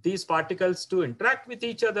these particles to interact with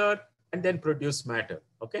each other and then produce matter.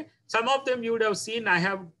 Okay, some of them you would have seen. I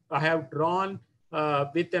have drawn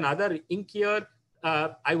with another ink here.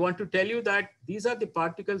 I want to tell you that these are the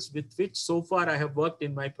particles with which so far I have worked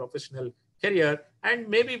in my professional career, and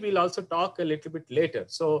maybe we'll also talk a little bit later.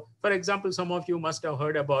 So, for example, some of you must have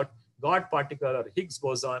heard about God particle or Higgs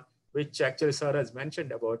boson, which actually sir has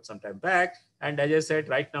mentioned about some time back. And as I said,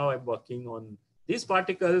 right now I'm working on these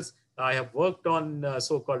particles. I have worked on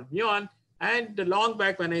so-called muon. And long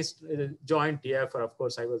back when I joined TIFR, of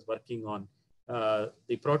course, I was working on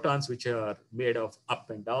the protons, which are made of up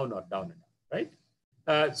and down or down and up,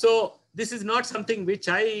 right? So this is not something which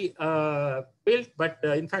I built, but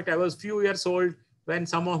in fact, I was a few years old when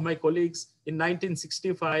some of my colleagues in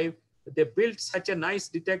 1965, they built such a nice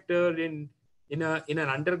detector in an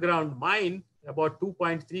underground mine about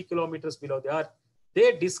 2.3 kilometers below the earth.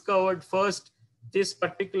 They discovered first this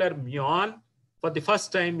particular muon for the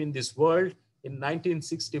first time in this world in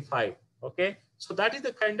 1965. Okay, so that is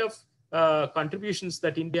the kind of contributions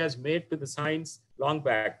that India has made to the science long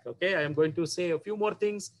back. Okay, I am going to say a few more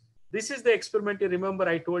things. This is the experiment, you remember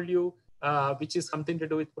I told you, which is something to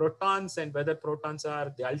do with protons and whether protons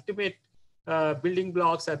are the ultimate building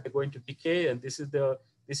blocks, are they going to decay? And this is the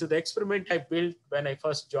experiment I built when I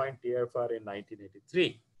first joined TIFR in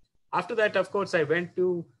 1983. After that, of course, I went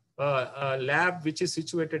to a lab which is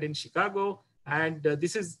situated in Chicago. And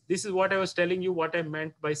this is what I was telling you, what I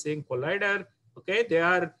meant by saying collider. Okay, they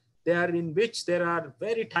are in which there are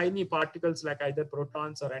very tiny particles like either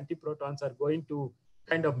protons or antiprotons are going to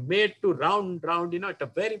kind of made to round, at a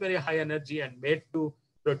very, very high energy and made to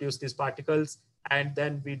produce these particles. And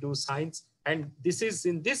then we do science. And this is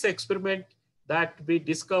in this experiment that we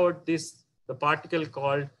discovered the particle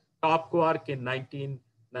called top quark in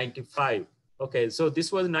 1995. Okay, so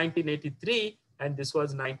this was 1983. And this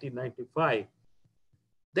was 1995.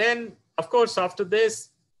 Then, of course, after this,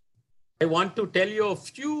 I want to tell you a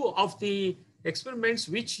few of the experiments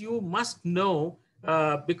which you must know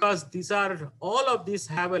because all of these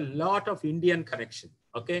have a lot of Indian connection.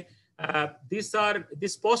 Okay,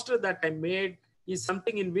 this poster that I made is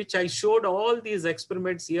something in which I showed all these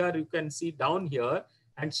experiments here. You can see down here,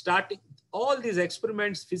 and starting all these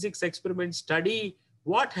experiments, physics experiments, study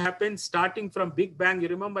what happens starting from Big Bang. You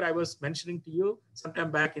remember I was mentioning to you sometime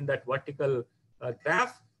back in that vertical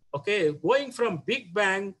graph. Okay, going from Big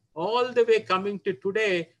Bang all the way coming to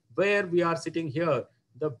today, where we are sitting here.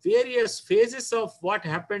 The various phases of what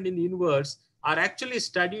happened in the universe are actually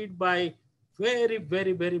studied by very,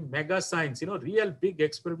 very, very mega science, real big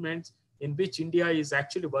experiments in which India is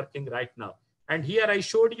actually working right now. And here I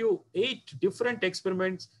showed you 8 different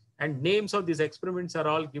experiments, and names of these experiments are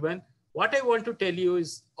all given. What I want to tell you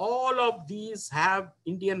is all of these have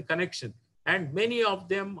Indian connection, and many of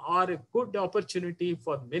them are a good opportunity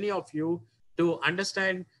for many of you to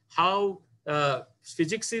understand how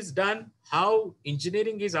physics is done, how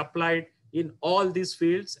engineering is applied in all these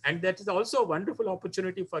fields. And that is also a wonderful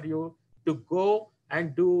opportunity for you to go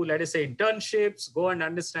and do, let us say, internships, go and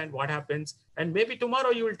understand what happens. And maybe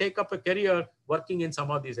tomorrow you will take up a career working in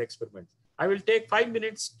some of these experiments. I will take 5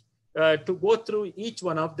 minutes to go through each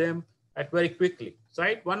one of them very quickly,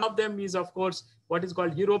 right? One of them is, of course, what is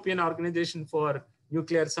called European Organization for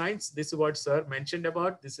Nuclear Science. This is what Sir mentioned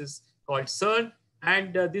about. This is called CERN.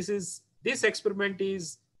 And this experiment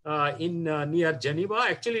is in near Geneva.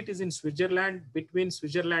 Actually, it is in Switzerland, between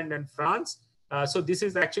Switzerland and France. So this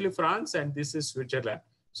is actually France and this is Switzerland.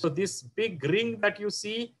 So this big ring that you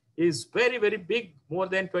see is very, very big, more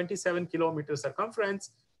than 27 kilometers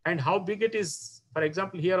circumference. And how big it is, for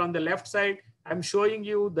example, here on the left side, I'm showing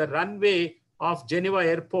you the runway of Geneva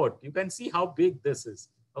Airport. You can see how big this is.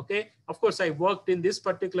 Okay. Of course, I worked in this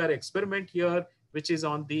particular experiment here, which is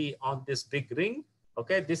on this big ring.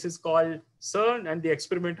 Okay. This is called CERN, and the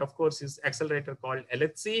experiment, of course, is accelerator called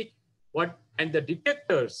LHC. And the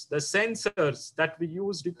detectors, the sensors that we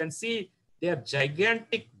used, you can see they are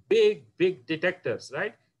gigantic, big detectors,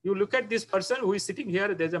 right? You look at this person who is sitting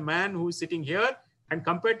here. There's a man who is sitting here, and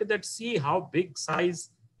compared to that, see how big size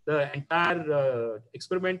the entire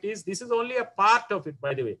experiment is. This is only a part of it,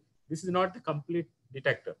 by the way. This is not the complete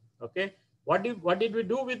detector. Okay. What did we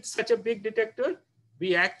do with such a big detector?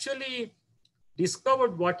 We actually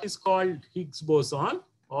discovered what is called Higgs boson,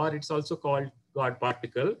 or it's also called God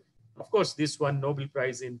particle. Of course, this won Nobel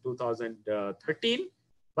Prize in 2013.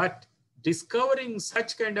 But discovering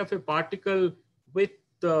such kind of a particle with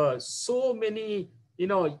so many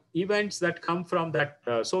events that come from that,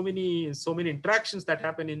 so many interactions that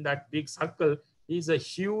happen in that big circle is a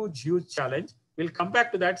huge challenge. We'll come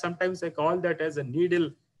back to that. Sometimes I call that as a needle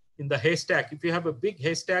in the haystack. If you have a big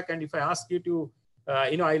haystack, and if I ask you to,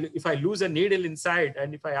 if I lose a needle inside,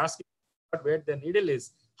 and if I ask you where the needle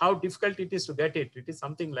is, how difficult it is to get it. It is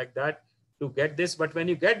something like that to get this. But when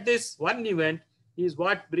you get this one event is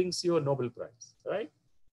what brings you a Nobel Prize, right?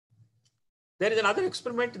 There is another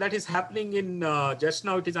experiment that is happening in, just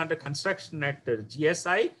now it is under construction at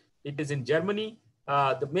GSI. It is in Germany.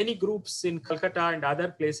 The many groups in Calcutta and other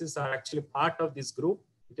places are actually part of this group.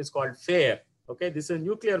 It is called FAIR. Okay, this is a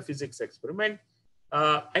nuclear physics experiment.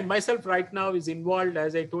 I myself right now is involved,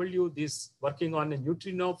 as I told you, this working on a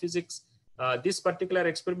neutrino physics. This particular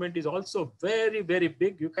experiment is also very, very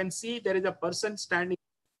big. You can see there is a person standing.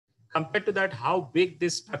 Compared to that, how big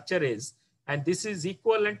this structure is. And this is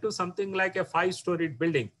equivalent to something like a 5-storied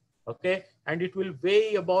building. Okay. And it will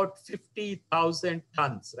weigh about 50,000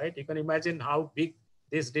 tons, right? You can imagine how big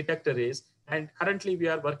this detector is. And currently we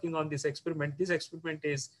are working on this experiment. This experiment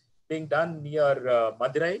is being done near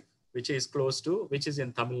Madurai, which is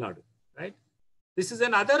in Tamil Nadu, right? This is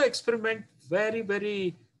another experiment, very,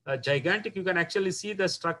 very gigantic. You can actually see the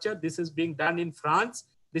structure. This is being done in France.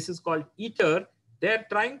 This is called ITER. They're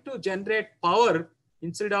trying to generate power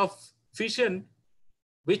instead of fission,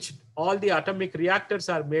 which all the atomic reactors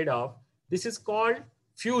are made of. This is called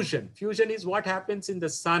fusion. Fusion is what happens in the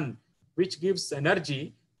sun, which gives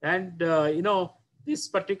energy. And, this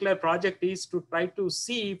particular project is to try to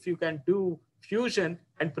see if you can do fusion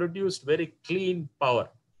and produce very clean power.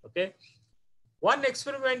 Okay. One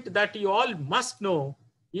experiment that you all must know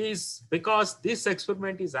is, because this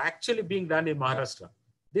experiment is actually being done in Maharashtra.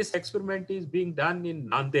 This experiment is being done in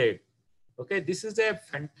Nanded. Okay, this is a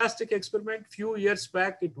fantastic experiment. Few years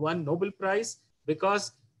back, it won Nobel Prize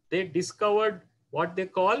because they discovered what they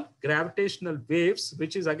call gravitational waves,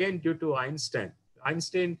 which is again due to Einstein.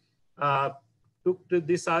 Einstein took to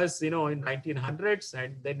this as, in 1900s,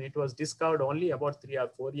 and then it was discovered only about 3 or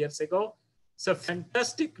 4 years ago. It's a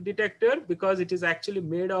fantastic detector because it is actually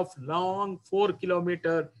made of long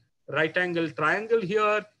 4-kilometer right angle triangle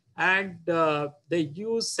here. And they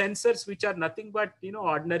use sensors which are nothing but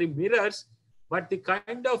ordinary mirrors, but the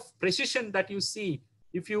kind of precision that you see,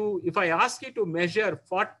 if I ask you to measure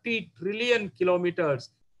 40 trillion kilometers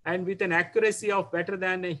and with an accuracy of better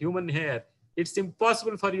than a human hair, it's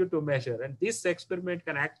impossible for you to measure. And this experiment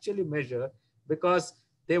can actually measure, because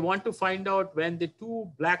they want to find out when the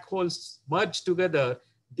two black holes merge together,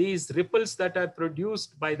 these ripples that are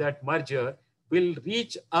produced by that merger will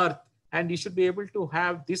reach Earth. And you should be able to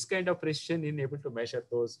have this kind of precision in able to measure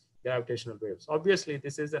those gravitational waves. Obviously,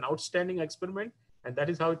 this is an outstanding experiment. And that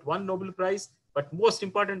is how it won Nobel Prize. But most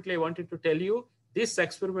importantly, I wanted to tell you, this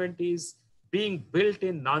experiment is being built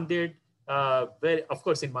in Nanded, where, of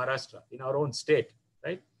course, in Maharashtra, in our own state,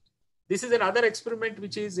 right? This is another experiment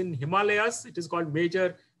which is in Himalayas. It is called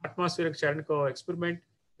Major Atmospheric Cherenkov experiment.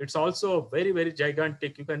 It's also very, very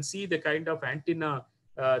gigantic. You can see the kind of antenna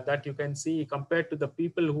that you can see compared to the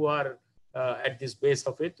people who are at this base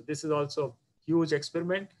of it. This is also huge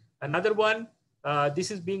experiment. Another one,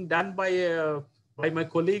 this is being done by my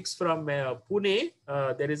colleagues from Pune.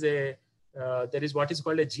 There is what is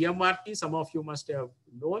called a GMRT. Some of you must have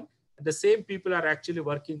known. And the same people are actually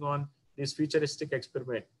working on this futuristic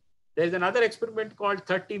experiment. There is another experiment called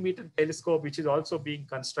 30-meter telescope, which is also being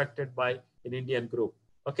constructed by an Indian group.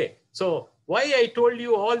 Okay, so why I told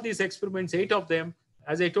you all these experiments, 8 of them,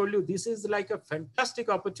 as I told you, this is like a fantastic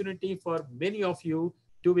opportunity for many of you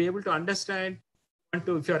to be able to understand. If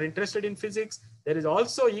you are interested in physics, there is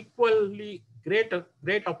also equally great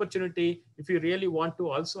opportunity if you really want to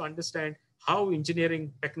also understand how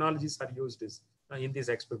engineering technologies are used in this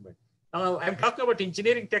experiment. Now, I'm talking about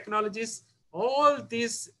engineering technologies. All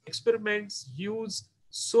these experiments use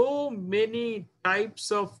so many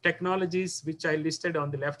types of technologies, which I listed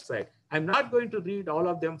on the left side. I'm not going to read all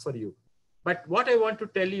of them for you. But what I want to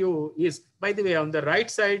tell you is, by the way, on the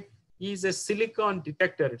right side is a silicon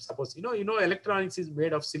detector. Suppose, you know, electronics is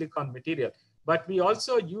made of silicon material, but we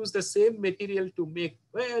also use the same material to make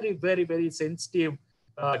very, very, very sensitive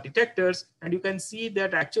detectors. And you can see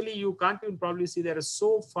that actually you can't even probably see there are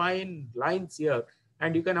so fine lines here.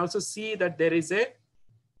 And you can also see that there is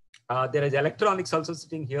electronics also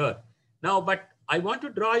sitting here. Now, but I want to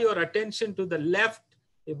draw your attention to the left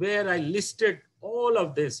where I listed all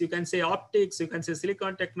of this. You can say optics, you can say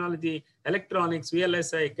silicon technology, electronics,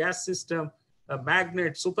 VLSI, gas system,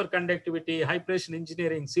 magnet, superconductivity, high pressure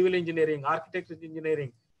engineering, civil engineering, architecture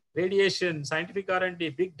engineering, radiation, scientific R&D,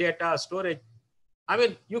 big data, storage. I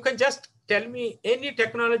mean, you can just tell me any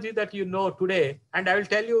technology that you know today, and I will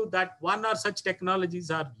tell you that one or such technologies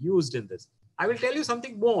are used in this. I will tell you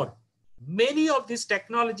something more. Many of these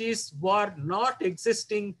technologies were not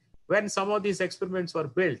existing when some of these experiments were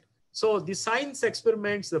built. So the science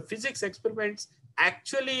experiments, the physics experiments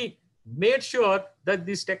actually made sure that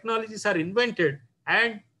these technologies are invented.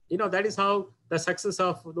 And that is how the success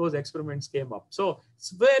of those experiments came up. So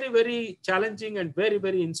it's very, very challenging and very,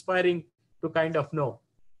 very inspiring to kind of know.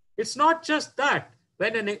 It's not just that.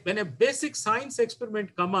 When a basic science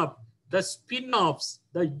experiment come up, the spin-offs,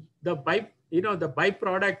 the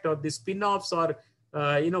byproduct or the spin-offs, or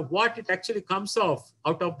what it actually comes off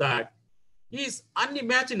out of that is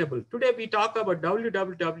unimaginable. Today we talk about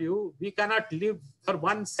www. We cannot live for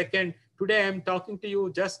 1 second. Today I'm talking to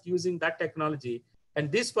you just using that technology.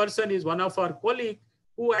 And this person is one of our colleagues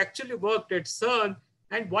who actually worked at CERN.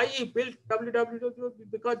 And why he built www?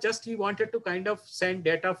 Because just he wanted to kind of send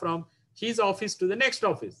data from his office to the next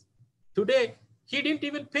office. Today, he didn't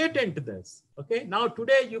even patent this. Okay. Now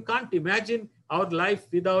today you can't imagine our life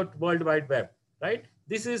without World Wide Web, right?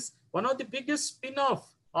 This is one of the biggest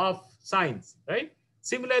spin-off of science, right?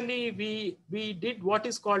 Similarly, we did what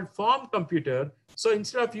is called farm computer. So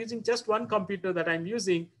instead of using just one computer that I'm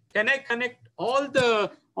using, can I connect all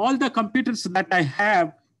the computers that I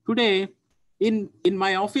have today in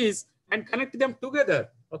my office and connect them together?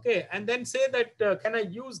 Okay, and then say that can I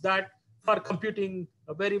use that for computing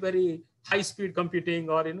a very, very high-speed computing,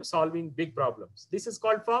 or solving big problems? This is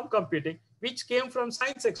called farm computing, which came from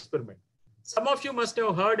science experiment. Some of you must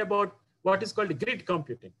have heard about what is called grid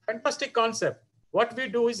computing. Fantastic concept. What we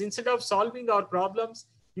do is, instead of solving our problems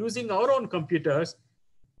using our own computers,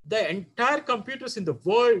 the entire computers in the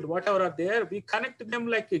world, whatever are there, we connect them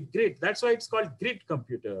like a grid. That's why it's called grid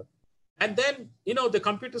computer. And then, the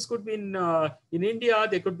computers could be in India,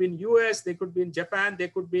 they could be in US, they could be in Japan, they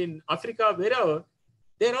could be in Africa, wherever.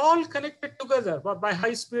 They're all connected together by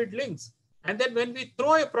high-speed links. And then when we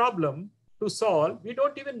throw a problem to solve, we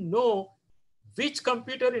don't even know which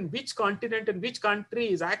computer in which continent and which country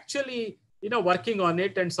is actually, working on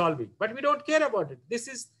it and solving. But we don't care about it. This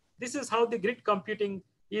is how the grid computing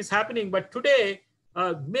is happening. But today,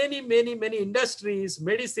 many industries,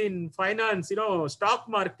 medicine, finance, stock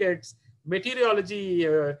markets, meteorology,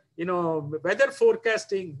 weather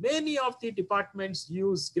forecasting, many of the departments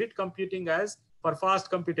use grid computing for fast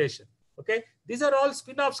computation. Okay, these are all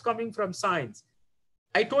spin-offs coming from science.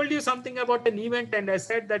 I told you something about an event, and I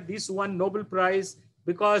said that this won Nobel Prize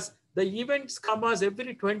because the events come as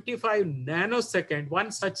every 25 nanosecond,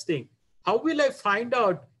 one such thing. How will I find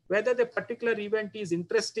out whether the particular event is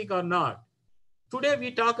interesting or not? Today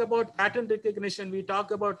we talk about pattern recognition, we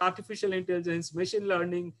talk about artificial intelligence, machine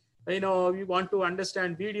learning, we want to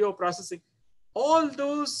understand video processing. all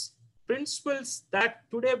those principles that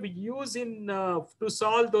today we use in to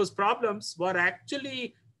solve those problems were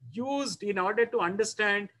actually used in order to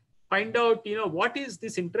understand, find out, what is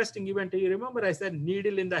this interesting event. You remember I said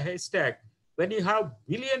needle in the haystack. When you have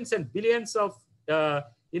billions and billions of,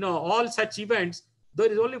 all such events,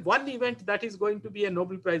 there is only one event that is going to be a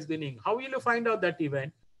Nobel Prize winning. How will you find out that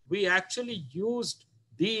event? We actually used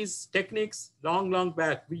these techniques long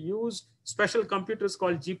back. We used special computers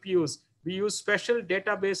called GPUs. We use special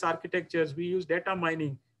database architectures. We use data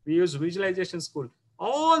mining. We use visualization school.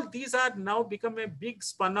 All these are now become a big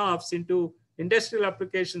spun-offs into industrial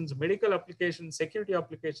applications, medical applications, security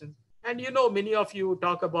applications. And many of you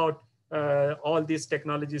talk about all these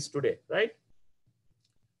technologies today, right?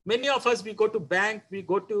 Many of us, we go to bank, we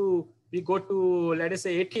go to, let us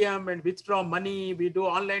say, ATM and withdraw money. We do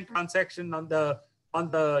online transaction on the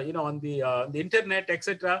internet,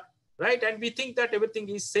 etc. Right? And we think that everything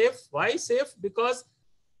is safe. Why safe? Because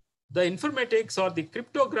the informatics or the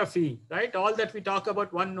cryptography, right? All that we talk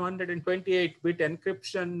about 128-bit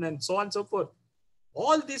encryption and so on and so forth.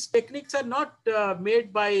 All these techniques are not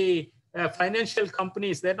made by financial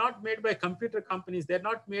companies. They're not made by computer companies. They're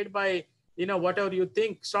not made by, whatever you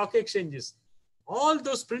think, stock exchanges. All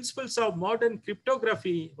those principles of modern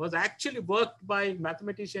cryptography was actually worked by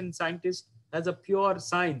mathematicians, scientists as a pure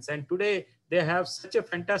science. And today they have such a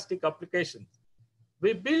fantastic application.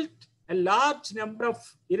 We built a large number of,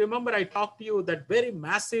 you remember I talked to you that very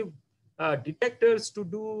massive detectors to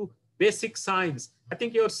do basic science. I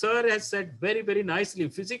think your sir has said very, very nicely,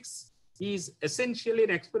 physics is essentially an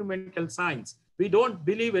experimental science. We don't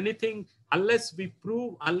believe anything unless we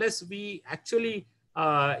prove, unless we actually,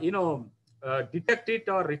 detect it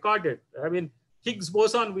or record it. I mean, Higgs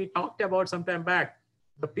boson, we talked about some time back.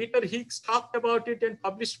 The Peter Higgs talked about it and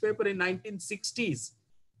published paper in 1960s.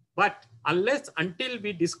 But until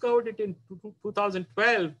we discovered it in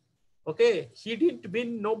 2012, okay, he didn't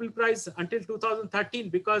win Nobel Prize until 2013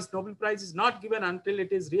 because Nobel Prize is not given until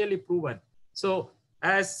it is really proven. So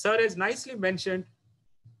as sir has nicely mentioned,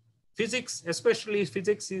 physics, especially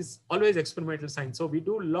physics, is always experimental science. So we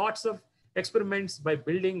do lots of experiments by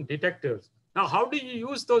building detectors. Now, how do you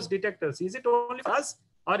use those detectors? Is it only for us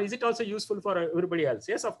or is it also useful for everybody else?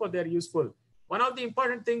 Yes, of course, they're useful. One of the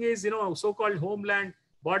important thing is, so-called homeland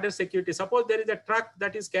border security. Suppose there is a truck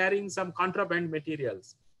that is carrying some contraband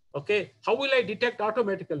materials. Okay, how will I detect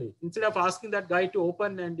automatically? Instead of asking that guy to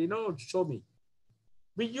open and, show me.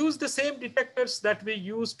 We use the same detectors that we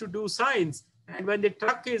use to do science. And when the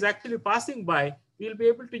truck is actually passing by, we'll be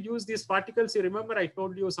able to use these particles. You remember I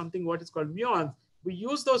told you something, what is called muons. We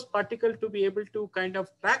use those particles to be able to kind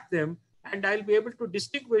of track them. And I'll be able to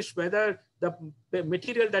distinguish whether the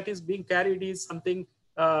material that is being carried is something,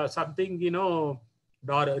 or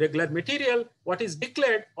a regular material, what is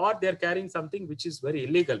declared, or they're carrying something which is very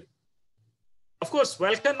illegal. Of course,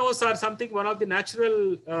 volcanoes are something, one of the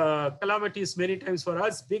natural calamities many times for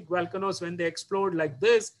us. Big volcanoes, when they explode like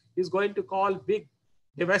this, is going to cause big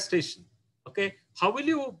devastation. Okay, how will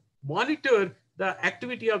you monitor the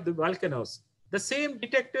activity of the volcanoes? The same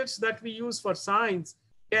detectors that we use for science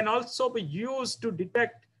can also be used to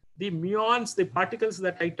detect the muons, the particles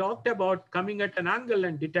that I talked about coming at an angle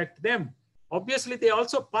and detect them. Obviously, they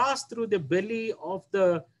also pass through the belly of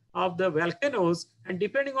the volcanoes, and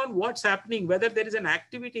depending on what's happening, whether there is an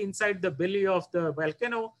activity inside the belly of the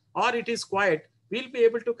volcano or it is quiet, we'll be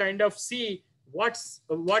able to kind of see what's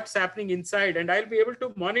happening inside, and I'll be able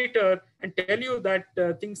to monitor and tell you that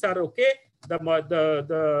things are okay.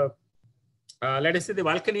 Let us say the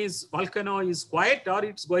volcano is quiet or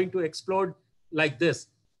it's going to explode like this.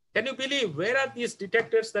 Can you believe where are these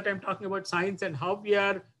detectors that I'm talking about science and how we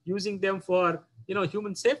are using them for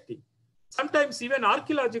human safety? Sometimes even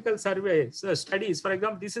archaeological surveys, studies, for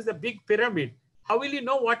example, this is a big pyramid. How will you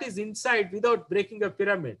know what is inside without breaking a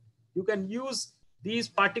pyramid? You can use these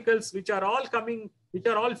particles which are all coming, which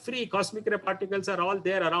are all free. Cosmic ray particles are all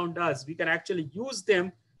there around us. We can actually use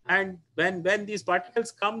them. And when these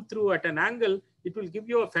particles come through at an angle, it will give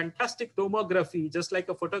you a fantastic tomography, just like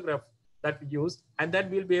a photograph that we use. And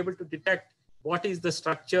then we'll be able to detect what is the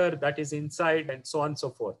structure that is inside and so on and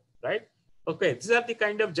so forth, right? Okay, these are the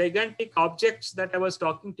kind of gigantic objects that I was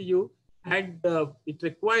talking to you. And it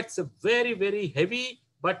requires a very, very heavy,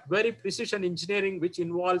 but very precision engineering, which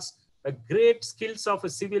involves a great skills of a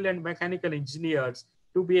civil and mechanical engineers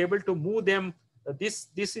to be able to move them. This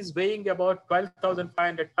is weighing about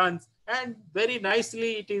 12,500 tons, and very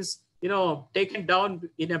nicely it is, taken down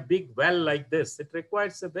in a big well like this. It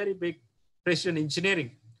requires a very big precision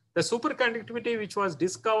engineering. The superconductivity, which was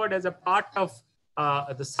discovered as a part of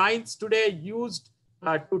the science today, used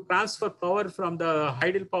to transfer power from the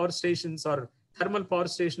hydel power stations or thermal power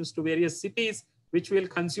stations to various cities, which will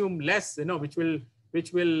consume less, which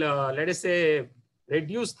will let us say,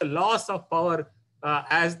 reduce the loss of power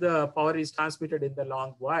as the power is transmitted in the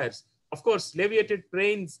long wires. Of course, leviated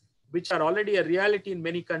trains, which are already a reality in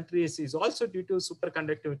many countries, is also due to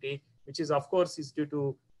superconductivity, which is, of course, is due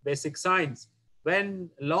to basic science. When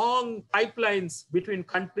long pipelines between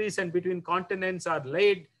countries and between continents are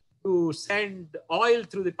laid to send oil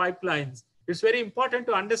through the pipelines, it's very important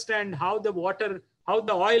to understand how the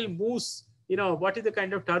oil moves, what is the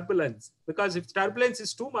kind of turbulence. Because if turbulence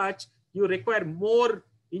is too much, you require more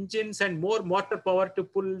engines and more motor power to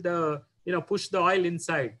push the oil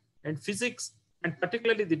inside. And physics, and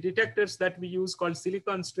particularly the detectors that we use called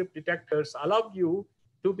silicon strip detectors, allow you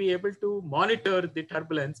to be able to monitor the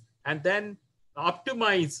turbulence and then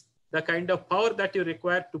optimize the kind of power that you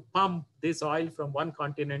require to pump this oil from one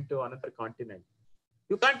continent to another continent.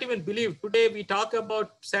 You can't even believe, today we talk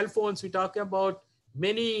about cell phones, we talk about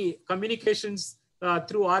many communications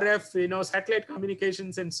through RF, satellite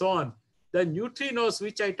communications and so on. The neutrinos,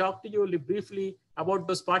 which I talked to you briefly about,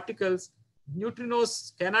 those particles,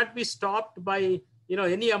 neutrinos cannot be stopped by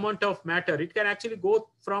any amount of matter. It can actually go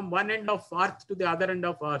from one end of Earth to the other end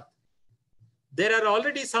of Earth. There are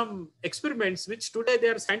already some experiments which today they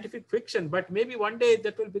are scientific fiction, but maybe one day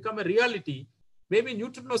that will become a reality. Maybe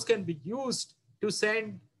neutrinos can be used to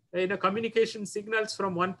send communication signals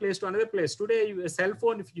from one place to another place. Today, a cell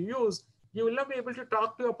phone, if you use, you will not be able to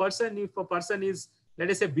talk to a person if a person is, let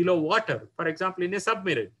us say, below water, for example, in a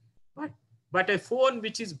submarine. But a phone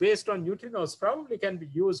which is based on neutrinos probably can be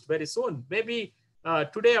used very soon. Maybe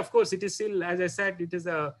today, of course, it is still, as I said, it is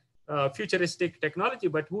a futuristic technology,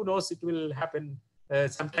 but who knows, it will happen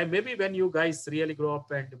sometime, maybe when you guys really grow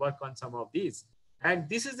up and work on some of these. And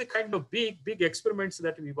this is the kind of big experiments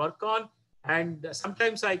that we work on. And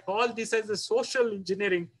sometimes I call this as a social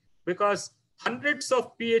engineering, because hundreds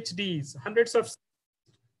of PhDs, hundreds of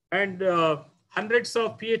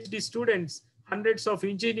PhD students, hundreds of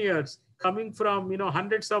engineers coming from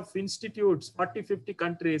hundreds of institutes, 40, 50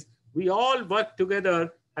 countries, we all work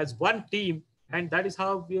together as one team, and that is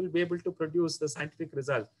how we will be able to produce the scientific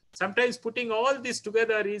results. Sometimes putting all this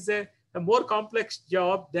together is a more complex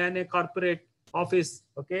job than a corporate office.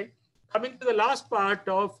 Okay, coming to the last part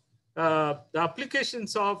of the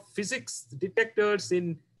applications of physics detectors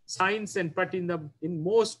in science, and but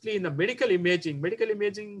mostly in the medical imaging. Medical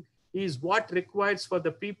imaging is what requires for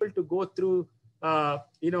the people to go through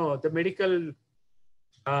the medical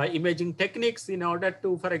imaging techniques in order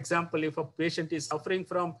to, for example, if a patient is suffering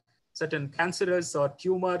from certain cancerous or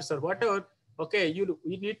tumors or whatever, okay, you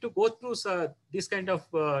need to go through this kind of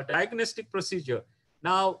diagnostic procedure.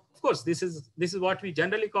 Now, of course, this is what we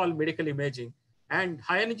generally call medical imaging. And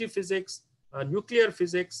high energy physics, nuclear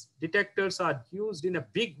physics detectors are used in a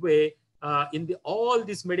big way in all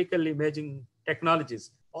these medical imaging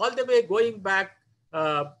technologies, all the way going back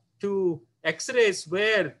to X-rays,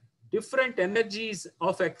 where different energies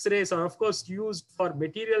of X-rays are, of course, used for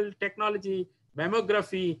material technology,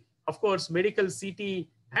 mammography, of course, medical CT,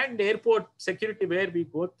 and airport security, where we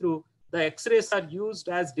go through. The X-rays are used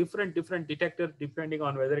as different detector depending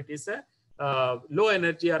on whether it is a low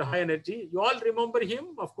energy or high energy. You all remember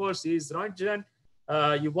him, of course, he is Röntgen.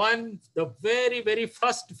 He won the very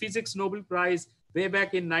first physics Nobel Prize way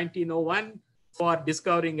back in 1901 for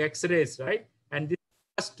discovering X-rays, right? And this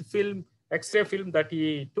first X-ray film that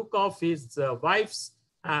he took off his wife's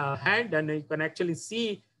hand, and you can actually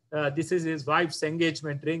see this is his wife's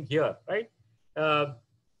engagement ring here, right?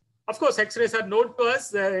 Of course, X-rays are known to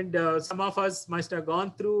us, and some of us must have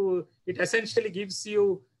gone through. It essentially gives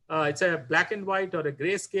you, it's a black and white or a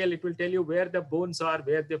gray scale. It will tell you where the bones are,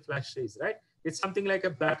 where the flesh is, right? It's something like a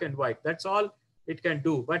black and white. That's all it can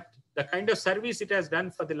do. But the kind of service it has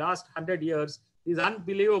done for the last 100 years is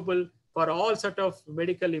unbelievable for all sort of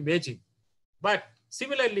medical imaging. But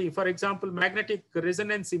similarly, for example, magnetic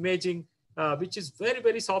resonance imaging, which is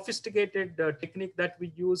very sophisticated technique that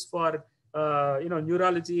we use for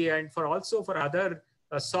neurology and also for other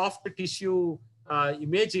soft tissue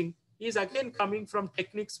imaging, is again coming from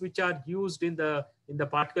techniques which are used in the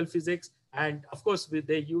particle physics. And of course,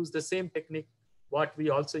 they use the same technique what we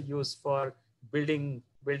also use for building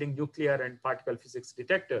nuclear and particle physics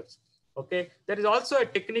detectors. Okay, there is also a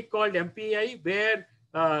technique called MPI, where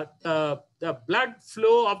the blood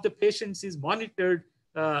flow of the patients is monitored.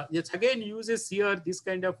 It again uses here this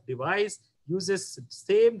kind of device, uses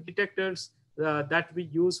same detectors that we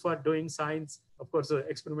use for doing science, of course,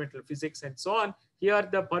 experimental physics and so on. Here,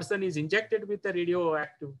 the person is injected with a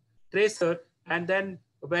radioactive tracer, and then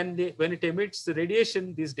when it emits the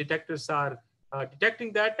radiation, these detectors are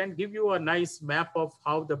detecting that and give you a nice map of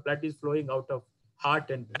how the blood is flowing out of heart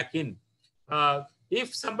and back in.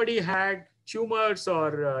 If somebody had tumors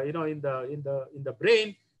or in the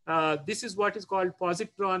brain, this is what is called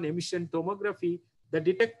positron emission tomography. The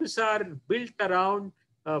detectors are built around,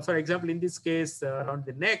 for example, in this case, around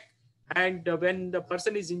the neck. And when the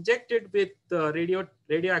person is injected with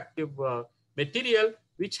radioactive material,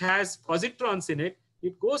 which has positrons in it,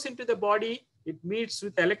 it goes into the body, it meets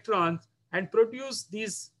with electrons and produce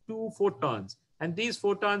these 2 photons. And these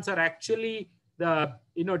photons are actually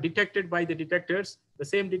detected by the detectors, the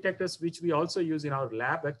same detectors which we also use in our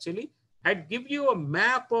lab actually, and give you a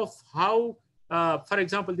map of how, for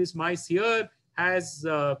example, this mice here has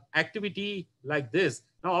activity like this.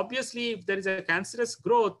 Now, obviously, if there is a cancerous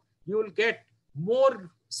growth, you will get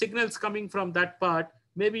more signals coming from that part.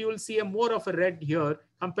 Maybe you will see a more of a red here.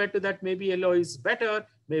 Compared to that, maybe yellow is better,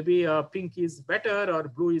 maybe pink is better, or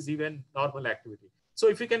blue is even normal activity. So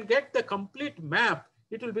if you can get the complete map,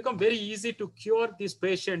 it will become very easy to cure this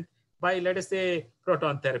patient by, let us say,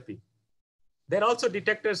 proton therapy. There are also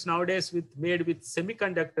detectors nowadays made with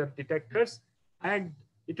semiconductor detectors, and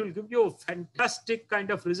it will give you a fantastic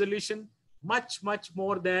kind of resolution, much, much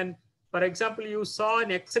more than, for example, you saw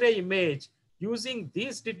an X-ray image using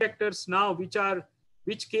these detectors now,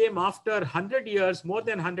 which came after 100 years, more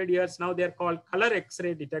than 100 years. Now they're called color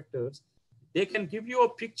X-ray detectors. They can give you a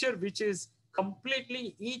picture which is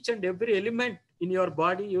completely each and every element in your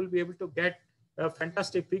body. You'll be able to get a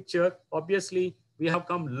fantastic picture. Obviously, we have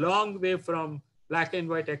come long way from black and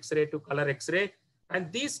white X-ray to color X-ray.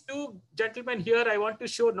 And these 2 gentlemen here, I want to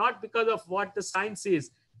show not because of what the science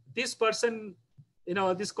is. This person,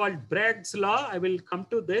 this is called Bragg's law. I will come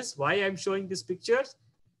to this, why I'm showing these pictures.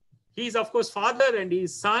 He's, of course, father and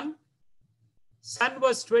his son. Son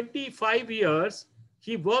was 25 years.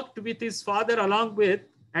 He worked with his father along with,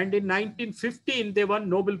 and in 1915, they won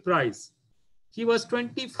Nobel Prize. He was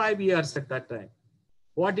 25 years at that time.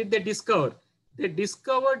 What did they discover? They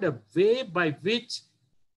discovered a way by which,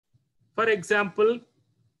 for example,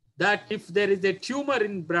 that if there is a tumor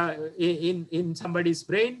in somebody's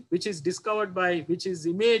brain, which is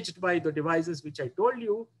imaged by the devices which I told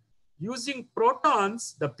you, using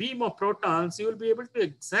protons, the beam of protons, you will be able to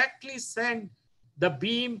exactly send the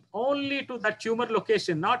beam only to that tumor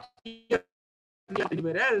location, not here,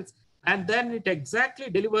 anywhere else. And then it exactly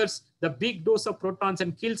delivers the big dose of protons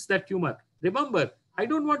and kills that tumor. Remember, I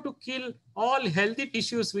don't want to kill all healthy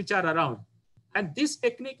tissues which are around. And this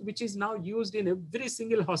technique, which is now used in every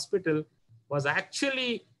single hospital, was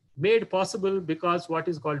actually made possible because what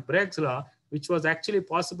is called Bragg's law, which was actually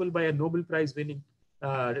possible by a Nobel Prize winning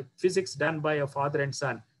physics done by a father and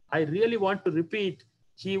son. I really want to repeat,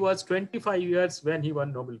 he was 25 years when he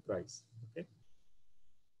won Nobel Prize. Okay.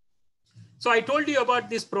 So I told you about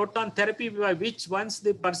this proton therapy, by which once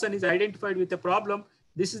the person is identified with a problem,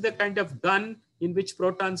 this is the kind of gun in which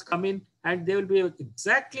protons come in, and they will be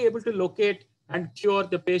exactly able to locate and cure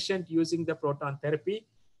the patient using the proton therapy.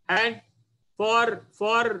 And for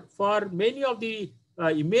many of the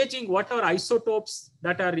imaging, whatever isotopes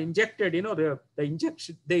that are injected, they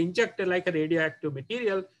inject like a radioactive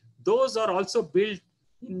material. Those are also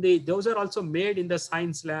those are also made in the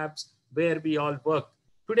science labs where we all work.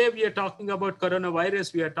 Today we are talking about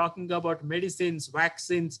coronavirus. We are talking about medicines,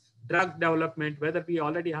 vaccines, drug development, whether we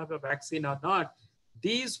already have a vaccine or not.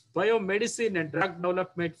 These biomedicine and drug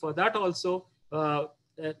development, for that also, a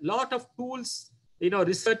lot of tools,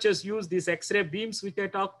 researchers use these X-ray beams, which I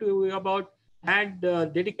talked to you about, and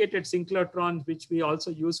dedicated synchrotrons, which we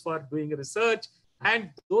also use for doing research.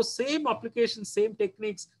 And those same applications, same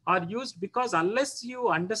techniques are used because unless you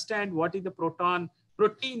understand what is the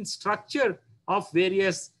protein structure of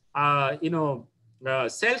various,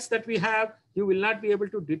 cells that we have, you will not be able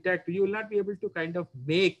to detect, you will not be able to kind of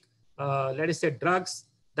make, let us say, drugs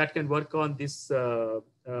that can work on these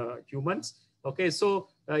humans. Okay, so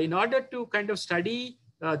in order to kind of study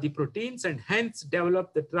the proteins and hence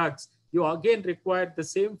develop the drugs, you again require the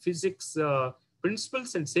same physics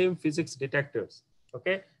principles and same physics detectors.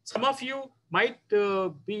 Okay, some of you might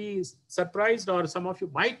be surprised, or some of you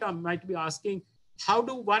might be asking, how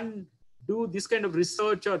do one do this kind of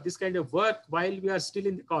research or this kind of work while we are still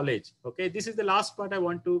in the college? Okay, this is the last part I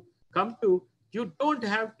want to come to. You don't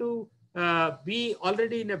have to be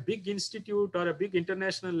already in a big institute or a big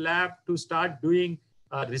international lab to start doing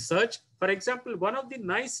research. For example, one of the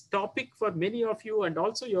nice topic for many of you and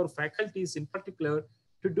also your faculties in particular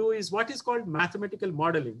to do is what is called mathematical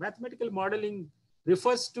modeling. Mathematical modeling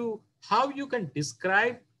refers to how you can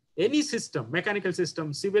describe any system, mechanical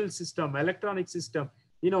system, civil system, electronic system,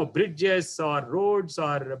 bridges or roads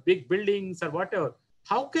or big buildings or whatever.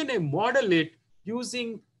 How can I model it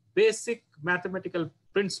using basic mathematical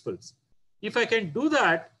principles. If I can do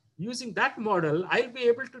that, using that model, I'll be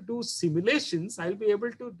able to do simulations. I'll be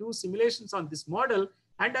able to do simulations on this model,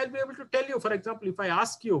 and I'll be able to tell you, for example, if I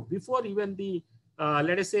ask you before even the,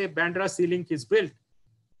 let us say, Bandra sea link is built,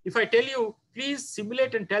 if I tell you, please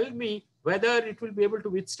simulate and tell me whether it will be able to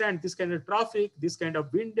withstand this kind of traffic, this kind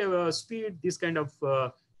of wind speed, this kind of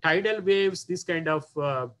tidal waves, this kind of,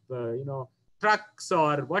 trucks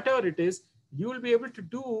or whatever it is, you will be able to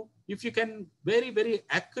do if you can very, very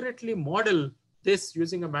accurately model this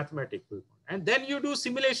using a mathematical. And then you do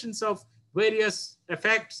simulations of various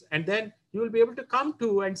effects, and then you will be able to come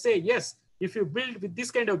to and say, yes, if you build with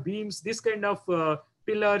this kind of beams, this kind of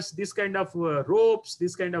pillars, this kind of ropes,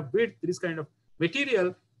 this kind of width, this kind of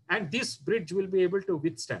material, and this bridge will be able to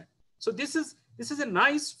withstand. So this is a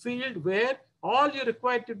nice field where all you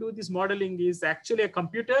require to do this modeling is actually a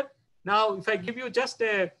computer. Now, if I give you just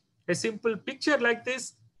a simple picture like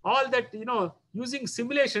this, all that, using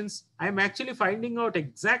simulations, I'm actually finding out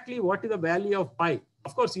exactly what is the value of pi.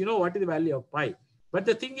 Of course, you know what is the value of pi. But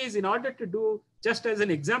the thing is, in order to do, just as an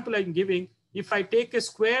example I'm giving, if I take a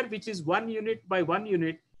square which is 1 unit by 1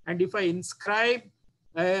 unit, and if I inscribe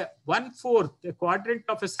 1/4, a quadrant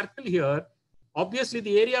of a circle here, obviously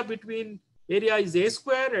the area between area is a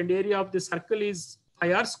square and area of the circle is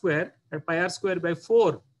pi r square, and pi r square by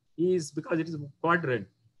 4 is because it is a quadrant.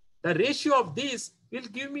 The ratio of these will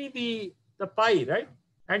give me the pi, right?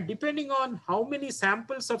 And depending on how many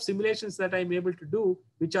samples of simulations that I'm able to do,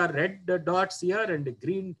 which are red dots here and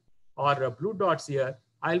green or blue dots here,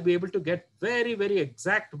 I'll be able to get very, very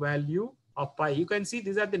exact value of pi. You can see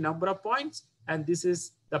these are the number of points, and this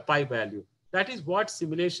is the pi value. That is what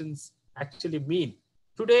simulations actually mean.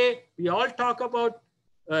 Today, we all talk about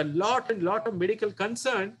a lot of medical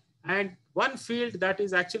concern, and one field that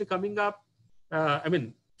is actually coming up,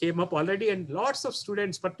 came up already, and lots of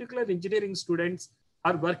students, particularly engineering students,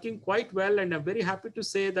 are working quite well. And I'm very happy to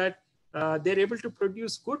say that they're able to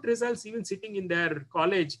produce good results even sitting in their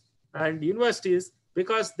college and universities,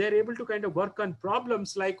 because they're able to kind of work on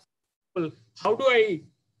problems like, how do I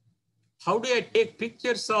take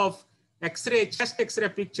pictures of X-ray, chest X-ray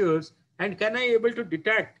pictures, and can I able to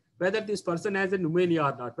detect whether this person has a pneumonia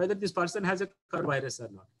or not, whether this person has a coronavirus or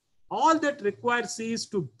not. All that requires is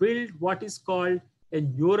to build what is called a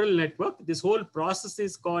neural network. This whole process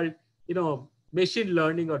is called, machine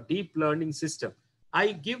learning or deep learning system.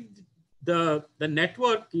 I give the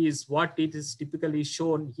network is what it is typically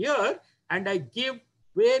shown here, and I give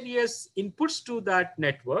various inputs to that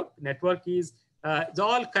network. Network is it's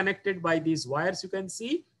all connected by these wires you can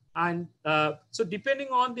see. And so depending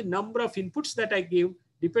on the number of inputs that I give,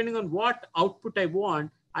 depending on what output I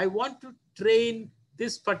want to train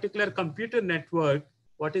this particular computer network,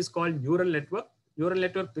 what is called neural network. Neural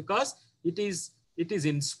network because it is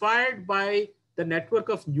inspired by the network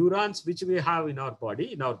of neurons which we have in our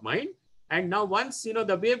body, in our mind. And now once,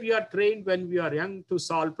 the way we are trained when we are young to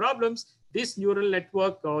solve problems, this neural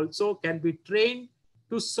network also can be trained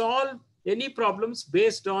to solve any problems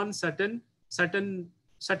based on certain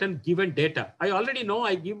given data. I already know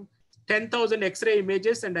I give 10,000 X-ray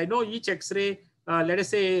images, and I know each X-ray, let us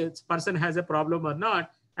say this person has a problem or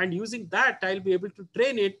not. And using that, I'll be able to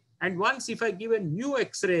train it. And once if I give a new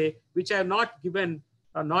X-ray, which I have not given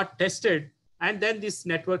or not tested, and then this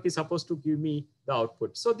network is supposed to give me the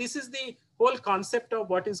output. So this is the whole concept of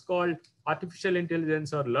what is called artificial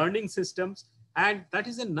intelligence or learning systems. And that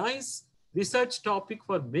is a nice research topic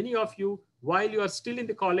for many of you while you are still in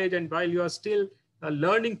the college and while you are still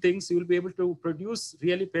learning things. You will be able to produce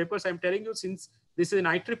really papers. I'm telling you, since this is an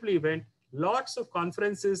IEEE event, lots of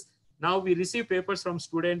conferences, now we receive papers from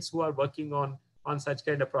students who are working on such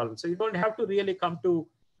kind of problems. So you don't have to really come to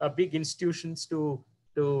big institutions to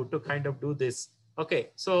kind of do this. Okay,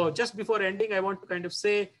 so just before ending, I want to kind of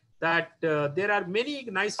say that there are many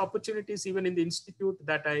nice opportunities even in the institute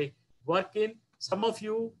that I work in. Some of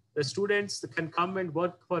you, the students, can come and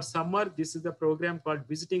work for summer. This is the program called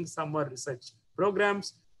Visiting Summer Research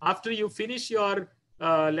Programs. After you finish your,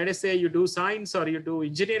 let us say you do science or you do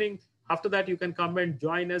engineering, after that you can come and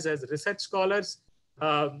join us as research scholars.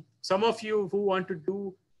 Some of you who want to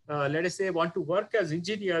do, let us say, want to work as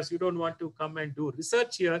engineers, you don't want to come and do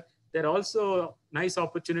research here. There are also nice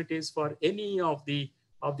opportunities for any of the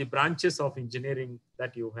branches of engineering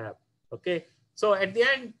that you have. Okay, so at the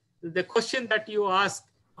end, the question that you ask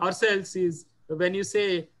ourselves is, when you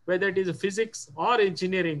say whether it is physics or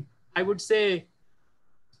engineering, I would say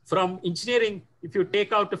from engineering, if you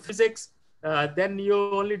take out the physics, then you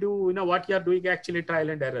only do what you are doing actually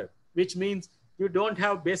trial and error, which means you don't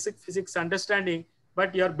have basic physics understanding,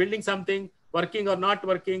 but you are building something working or not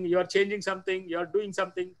working, you're changing something, you're doing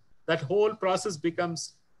something, that whole process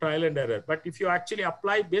becomes trial and error. But if you actually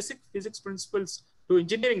apply basic physics principles to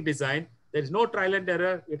engineering design, there is no trial and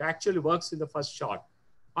error. It actually works in the first shot.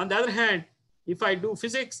 On the other hand, if I do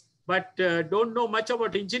physics, but don't know much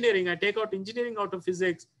about engineering, I take out engineering out of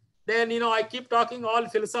physics, then, I keep talking all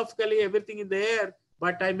philosophically, everything in the air,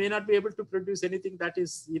 but I may not be able to produce anything that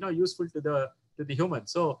is, useful to the human.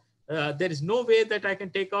 So there is no way that I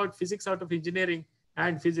can take out physics out of engineering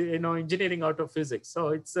and engineering out of physics. So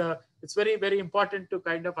it's very, very important to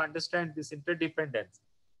kind of understand this interdependence.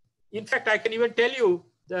 In fact, I can even tell you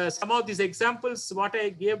some of these examples, what I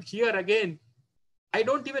gave here again, I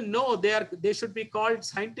don't even know they should be called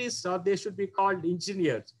scientists or they should be called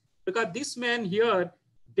engineers, because this man here,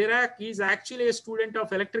 Dirac, is actually a student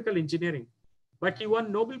of electrical engineering, but he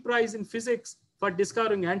won Nobel Prize in physics for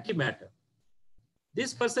discovering antimatter.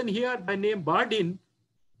 This person here by name Bardeen,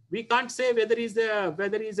 we can't say whether he's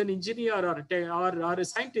an engineer or a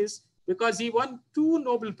scientist, because he won 2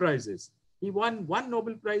 Nobel Prizes. He won 1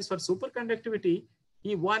 Nobel Prize for superconductivity.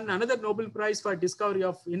 He won another Nobel Prize for discovery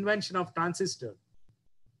of invention of transistor.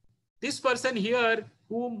 This person here,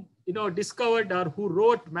 whom discovered or who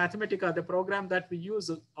wrote Mathematica, the program that we use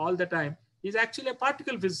all the time, is actually a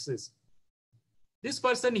particle physicist. This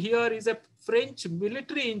person here is a French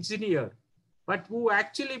military engineer, but who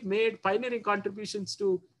actually made pioneering contributions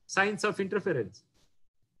to science of interference.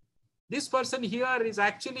 This person here is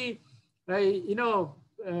actually,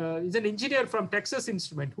 is an engineer from Texas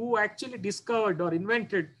Instrument who actually discovered or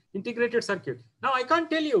invented integrated circuit. Now I can't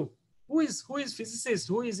tell you who is physicist,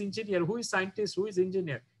 who is engineer, who is scientist, who is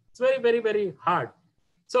engineer. It's very, very, very hard.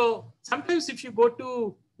 So sometimes if you go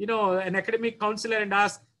to an academic counselor and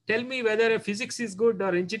ask, tell me whether physics is good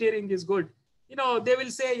or engineering is good, they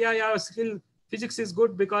will say, yeah, still physics is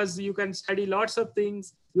good because you can study lots of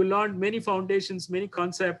things, you learn many foundations, many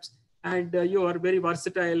concepts, and you are very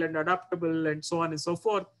versatile and adaptable and so on and so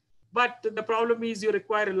forth. But the problem is you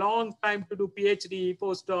require a long time to do PhD,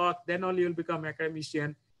 postdoc, then only you'll become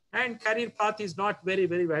academician, and career path is not very,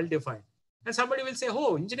 very well defined. And somebody will say,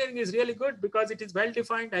 oh, engineering is really good because it is well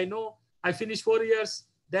defined. I know I finish 4 years,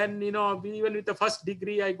 then, even with the first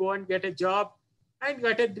degree, I go and get a job and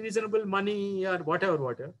get a reasonable money or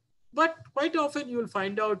whatever. But quite often you will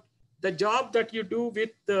find out the job that you do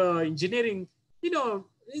with engineering,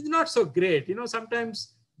 is not so great.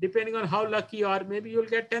 Sometimes depending on how lucky you are, maybe you'll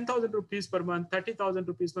get 10,000 rupees per month, 30,000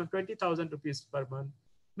 rupees per month, 20,000 rupees per month.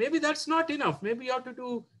 Maybe that's not enough. Maybe you have to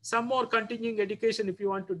do some more continuing education if you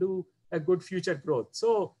want to do a good future growth.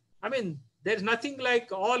 So, there's nothing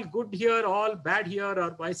like all good here, all bad here,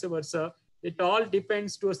 or vice versa. It all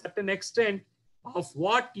depends to a certain extent of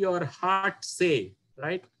what your heart say,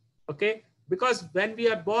 right? Okay. Because when we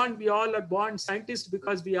are born, we all are born scientists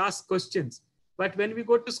because we ask questions. But when we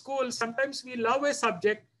go to school, sometimes we love a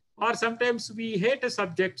subject or sometimes we hate a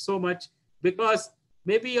subject so much because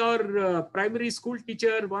maybe our primary school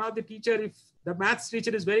teacher, one of the teacher, if the maths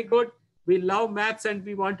teacher is very good, we love maths and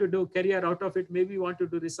we want to do career out of it. Maybe we want to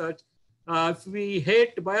do research. If we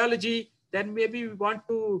hate biology, then maybe we want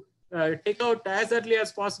to take out as early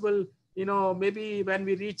as possible. Maybe when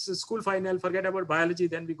we reach the school final, forget about biology,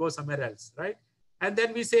 then we go somewhere else, right? And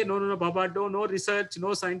then we say, no, Baba, no research,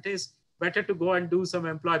 no scientist, better to go and do some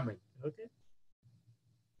employment, okay?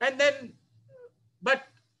 And then, but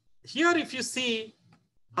here if you see,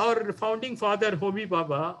 our founding father, Homi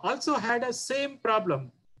Baba, also had a same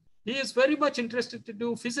problem. He is very much interested to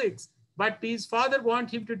do physics, but his father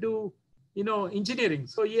wants him to do, engineering.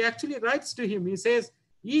 So he actually writes to him, he says,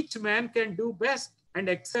 each man can do best and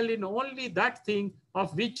excel in only that thing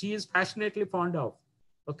of which he is passionately fond of.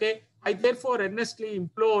 Okay. I therefore earnestly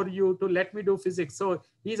implore you to let me do physics. So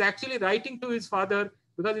he's actually writing to his father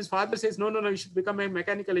because his father says, no, you should become a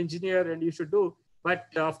mechanical engineer and you should do. But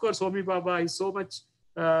of course, Homi Baba is so much,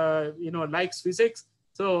 likes physics.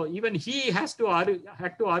 So even he had to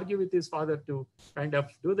argue with his father to kind of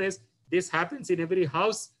do this. This happens in every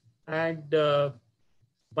house. And,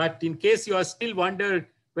 but in case you are still wondered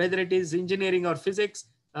whether it is engineering or physics,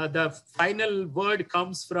 the final word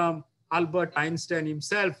comes from Albert Einstein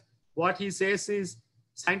himself. What he says is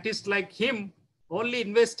scientists like him only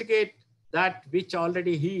investigate that which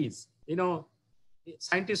already he is.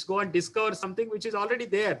 Scientists go and discover something which is already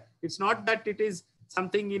there. It's not that it is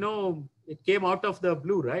something, it came out of the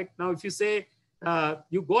blue, right? Now, if you say,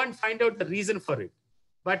 you go and find out the reason for it.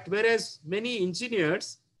 But whereas many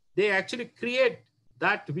engineers, they actually create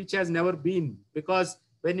that which has never been, because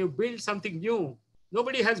when you build something new,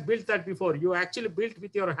 nobody has built that before. You actually built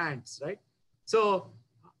with your hands, right? So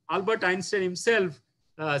Albert Einstein himself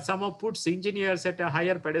somehow puts engineers at a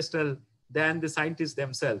higher pedestal than the scientists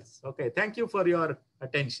themselves. Okay, thank you for your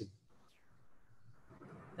attention.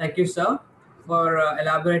 Thank you, sir, for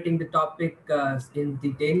elaborating the topic in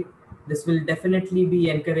detail. This will definitely be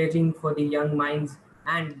encouraging for the young minds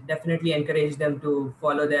and definitely encourage them to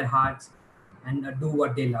follow their hearts and do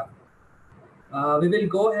what they love. We will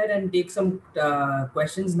go ahead and take some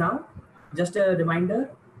questions now. Just a reminder,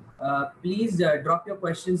 please drop your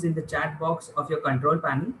questions in the chat box of your control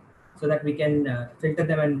panel so that we can filter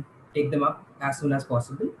them and take them up as soon as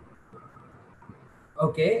possible.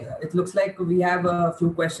 Okay, it looks like we have a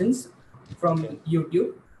few questions from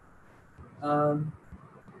YouTube. The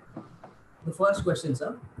first question,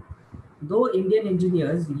 sir. Though Indian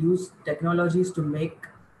engineers use technologies to make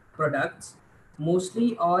products,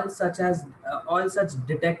 mostly all such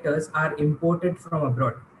detectors are imported from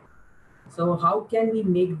abroad. So how can we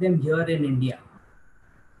make them here in India?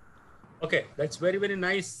 Okay, that's very, very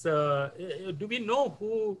nice. Do we know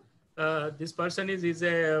who this person is?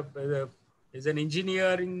 Is an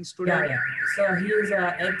engineering student? Yeah. So he is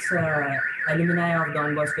an ex-alumni of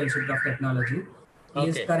Don Bosco Institute of Technology. He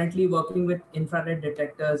is currently working with infrared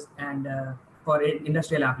detectors and for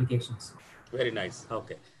industrial applications. Very nice.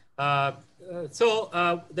 Okay. So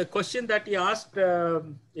the question that he asked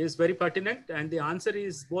is very pertinent, and the answer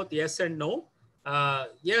is both yes and no.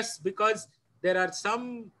 Yes, because there are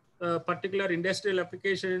some particular industrial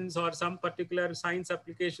applications or some particular science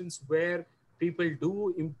applications where people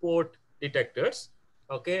do import detectors.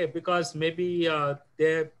 Okay, because maybe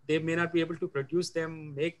they may not be able to produce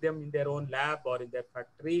them, make them in their own lab or in their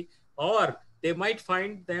factory, or they might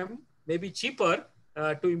find them maybe cheaper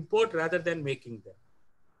to import rather than making them.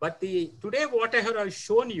 But today, whatever I've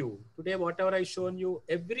shown you,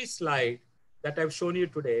 every slide that I've shown you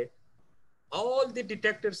today, all the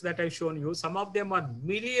detectors that I've shown you, some of them are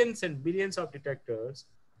millions and millions of detectors,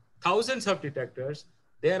 thousands of detectors.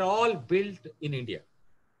 They're all built in India.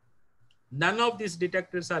 None of these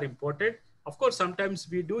detectors are imported. Of course, sometimes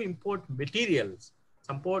we do import materials.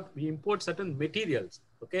 We import certain materials,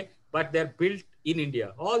 okay? But they're built in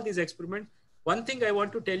India. All these experiments. One thing I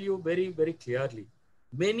want to tell you very, very clearly,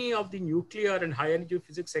 many of the nuclear and high energy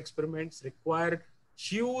physics experiments require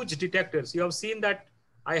huge detectors. You have seen that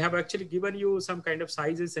I have actually given you some kind of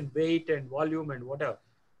sizes and weight and volume and whatever.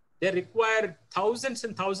 They require thousands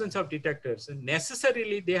and thousands of detectors, and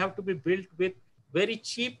necessarily they have to be built with very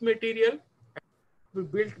cheap material, and be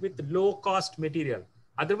built with low cost material.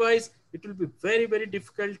 Otherwise, it will be very, very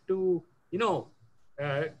difficult to,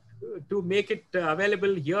 to make it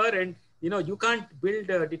available here. And, you can't build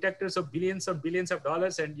detectors of billions of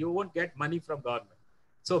dollars and you won't get money from government.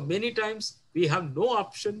 So many times we have no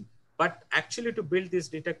option, but actually to build this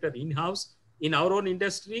detector in-house in our own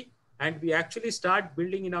industry. And we actually start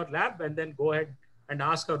building in our lab and then go ahead and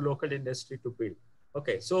ask our local industry to build.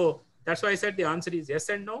 Okay, so that's why I said the answer is yes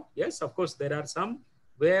and no. Yes, of course, there are some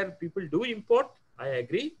where people do import. I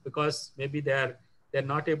agree, because maybe they're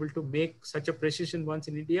not able to make such a precision ones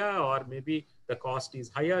in India, or maybe the cost is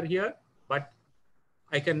higher here. But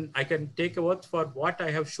I can take a word for what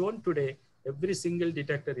I have shown today. Every single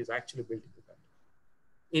detector is actually built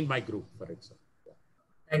in my group, for example. Yeah.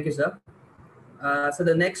 Thank you, sir. So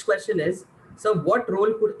the next question is, so what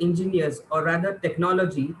role could engineers, or rather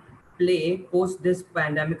technology, play post this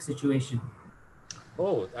pandemic situation?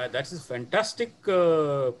 Oh, that's a fantastic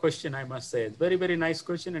question, I must say. Very, very nice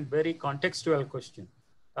question and very contextual question.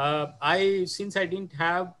 Since I didn't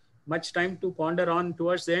have much time to ponder on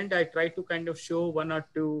towards the end, I tried to kind of show one or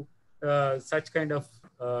two such kind of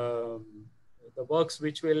the works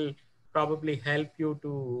which will probably help you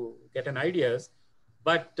to get an ideas.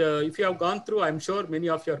 But if you have gone through, I'm sure many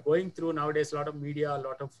of you are going through nowadays, a lot of media, a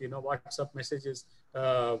lot of, WhatsApp messages,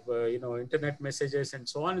 internet messages, and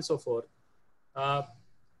so on and so forth.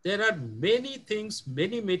 There are many things,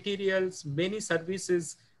 many materials, many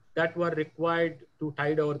services that were required to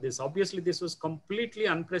tide over this. Obviously, this was completely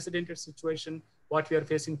unprecedented situation, what we are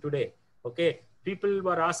facing today. Okay, people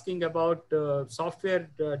were asking about software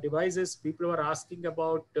devices. People were asking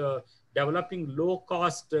about developing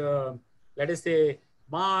low-cost, let us say,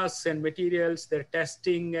 masks and materials. They're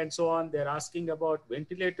testing and so on. They're asking about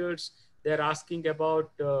ventilators. They're asking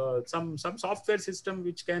about some software system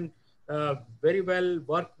which can very well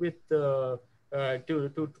work with to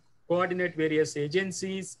coordinate various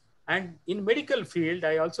agencies. And in medical field,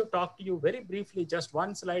 I also talked to you very briefly, just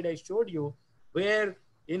one slide I showed you, where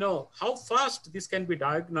how fast this can be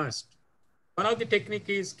diagnosed. One of the technique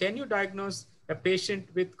is, can you diagnose a patient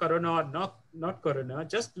with corona or not corona,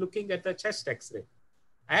 just looking at the chest X-ray?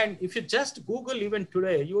 And if you just Google even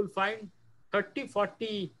today, you will find 30,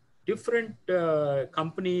 40 different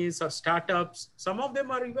companies or startups. Some of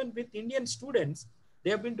them are even with Indian students. They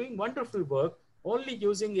have been doing wonderful work only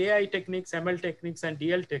using AI techniques, ML techniques, and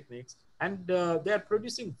DL techniques. And they are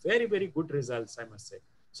producing very, very good results, I must say.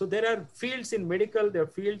 So there are fields in medical, there are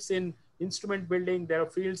fields in instrument building, there are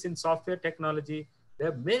fields in software technology. There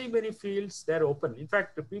are many, many fields that are open. In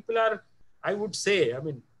fact, people are, I would say, I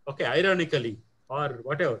mean, okay, ironically or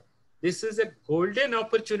whatever, this is a golden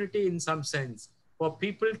opportunity in some sense for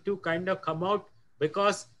people to kind of come out,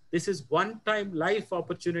 because this is one-time life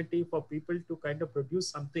opportunity for people to kind of produce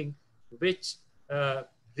something which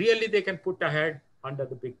really they can put ahead under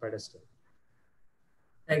the big pedestal.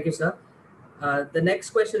 Thank you, sir. The next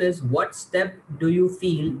question is, what step do you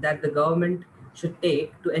feel that the government should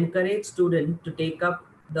take to encourage students to take up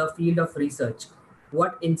the field of research?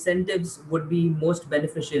 What incentives would be most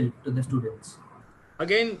beneficial to the students?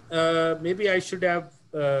 Again, maybe I should have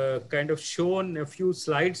kind of shown a few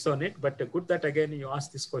slides on it, but good that again you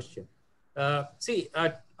asked this question.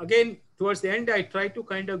 Again, towards the end, I try to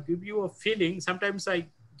kind of give you a feeling. Sometimes I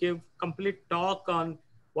give complete talk on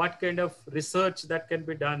what kind of research that can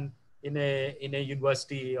be done in a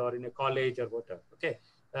university or in a college or whatever. Okay,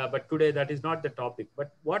 but today that is not the topic.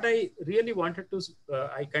 But what I really wanted to,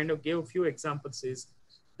 I kind of gave a few examples is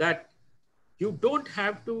that you don't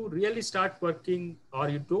have to really start working, or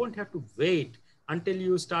you don't have to wait until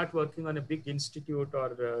you start working on a big institute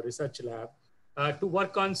or research lab to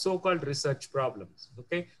work on so-called research problems.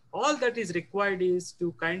 Okay, all that is required is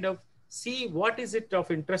to kind of see what is it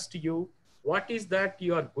of interest to you, what is that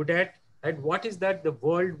you are good at, and what is that the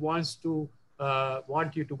world wants to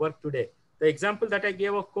want you to work today. The example that I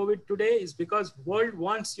gave of COVID today is because world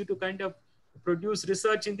wants you to kind of produce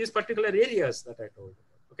research in these particular areas that I told you.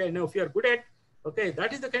 Okay, now if you are good at, okay,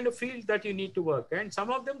 that is the kind of field that you need to work. And some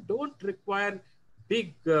of them don't require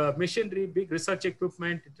big machinery, big research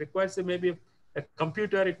equipment. It requires maybe a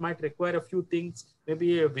computer. It might require a few things,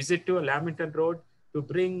 maybe a visit to a Lamington Road to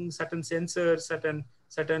bring certain sensors,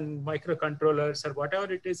 certain microcontrollers or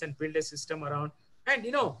whatever it is, and build a system around. And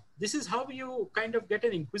this is how you kind of get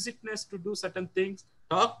an inquisitiveness to do certain things,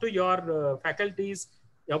 talk to your faculties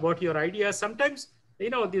about your ideas. Sometimes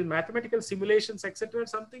these mathematical simulations, etc.,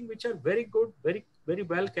 something which are very good, very, very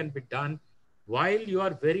well can be done while you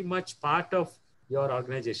are very much part of your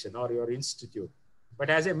organization or your institute. But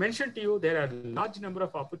as I mentioned to you, there are a large number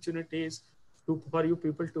of opportunities for you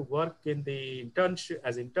people to work in the internship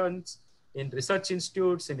as interns in research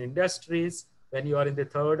institutes, in industries, when you are in the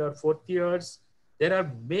 3rd or 4th years. There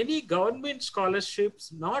are many government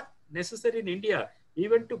scholarships, not necessary in India,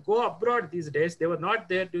 even to go abroad these days. They were not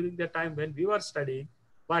there during the time when we were studying,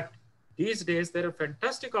 but these days there are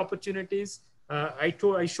fantastic opportunities. I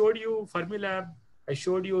showed you Fermilab, I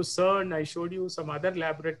showed you CERN, I showed you some other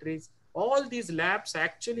laboratories. All these labs,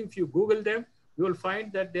 actually, if you Google them, you will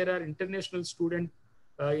find that there are international student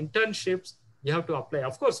internships. You have to apply.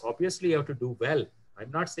 Of course, obviously, you have to do well.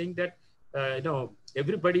 I'm not saying that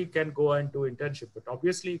everybody can go and do internship, but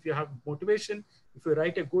obviously, if you have motivation, if you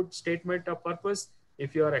write a good statement of purpose,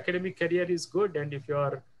 if your academic career is good, and if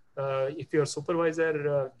your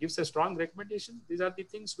supervisor gives a strong recommendation, these are the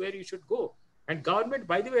things where you should go. And government,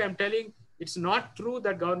 by the way, I'm telling, it's not true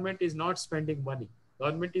that government is not spending money.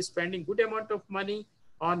 Government is spending good amount of money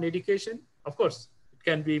on education. Of course, it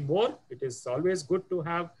can be more. It is always good to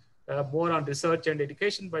have more on research and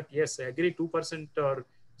education. But yes, I agree, 2% or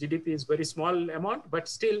GDP is very small amount, but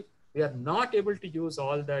still we are not able to use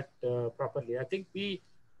all that properly. I think we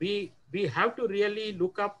have to really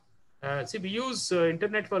look up. See, we use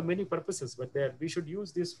internet for many purposes, but we should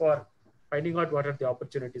use this for finding out what are the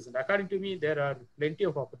opportunities. And according to me, there are plenty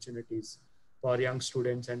of opportunities for young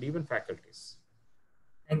students and even faculties.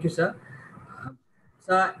 Thank you, sir.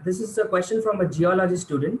 So this is a question from a geology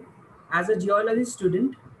student. As a geology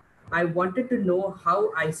student, I wanted to know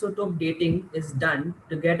how isotope dating is done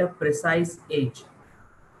to get a precise age.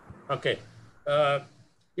 Okay.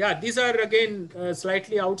 Yeah, these are again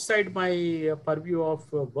slightly outside my purview of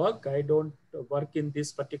work. I don't work in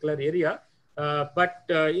this particular area, but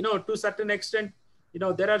to a certain extent,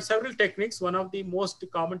 there are several techniques. One of the most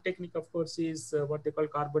common technique, of course, is what they call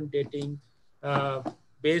carbon dating,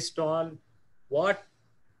 based on what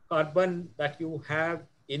carbon that you have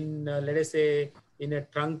in, let us say, in a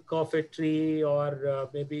trunk of a tree, or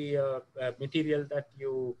maybe a material that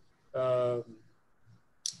you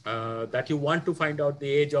want to find out the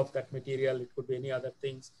age of that material. It could be any other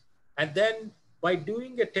things. And then by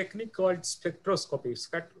doing a technique called spectroscopy.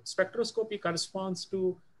 Spectroscopy corresponds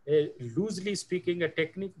to, loosely speaking, a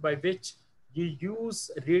technique by which you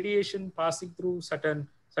use radiation passing through certain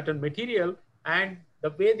material, and the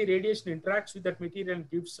way the radiation interacts with that material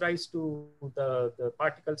gives rise to the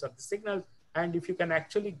particles or the signals. And if you can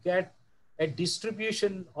actually get a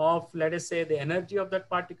distribution of, let us say, the energy of that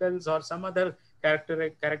particles or some other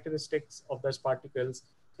characteristics of those particles,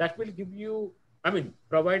 that will give you, I mean,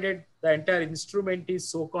 provided the entire instrument is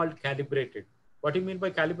so-called calibrated. What do you mean by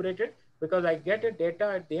calibrated? Because I get a data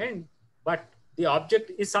at the end, but the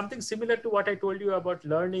object is something similar to what I told you about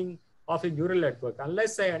learning of a neural network.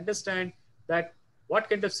 Unless I understand that what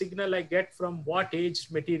kind of signal I get from what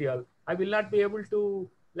aged material, I will not be able to,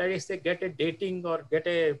 let us say, get a dating or get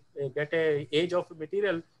a age of a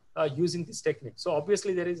material using this technique. So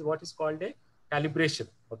obviously there is what is called a calibration.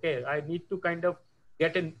 Okay, I need to kind of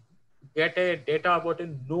get a data about a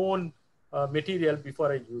known material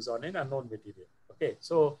before I use on an unknown material. Okay,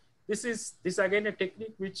 so this is again a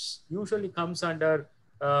technique which usually comes under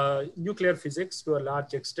nuclear physics to a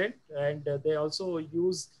large extent, and they also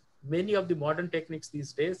use many of the modern techniques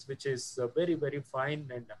these days, which is very, very fine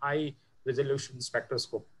and high resolution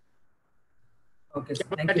spectroscope. Okay,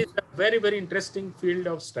 Yeah, thank that you. is a very, very interesting field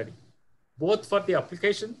of study, both for the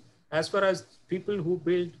application as far as people who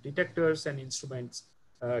build detectors and instruments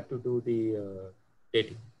to do the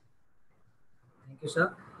dating. Thank you,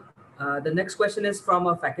 sir. The next question is from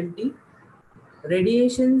a faculty.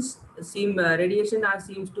 Radiation seems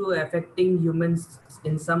to affecting humans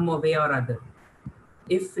in some way or other.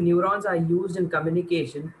 If neurons are used in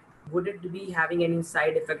communication, would it be having any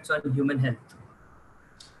side effects on human health?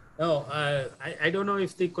 No, I don't know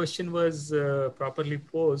if the question was properly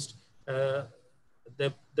posed.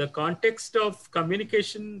 The context of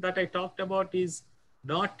communication that I talked about is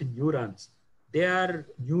not neurons. They are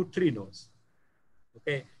neutrinos.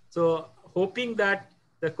 Okay, so hoping that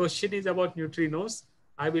the question is about neutrinos,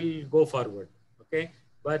 I will go forward. Okay,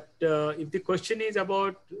 but if the question is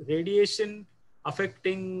about radiation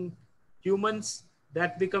affecting humans,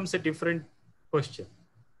 that becomes a different question.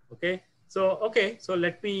 Okay, so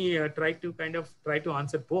let me try to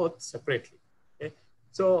answer both separately. Okay,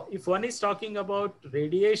 so if one is talking about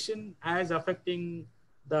radiation as affecting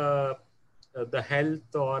the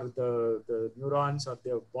health or the neurons or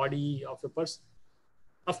the body of a person,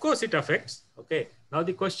 of course it affects. Okay, now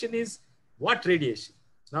the question is what radiation.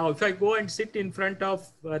 Now if I go and sit in front of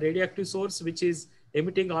a radioactive source which is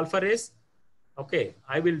emitting alpha rays, okay,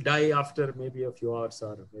 I will die after maybe a few hours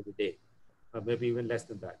or maybe a day, or maybe even less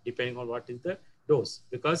than that, depending on what is the dose,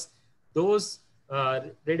 because those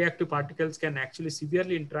radioactive particles can actually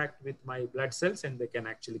severely interact with my blood cells and they can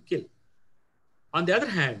actually kill. On the other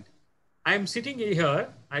hand, I am sitting here,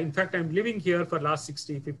 in fact, I'm living here for last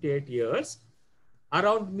 58 years.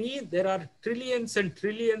 Around me, there are trillions and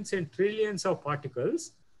trillions and trillions of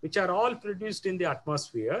particles, which are all produced in the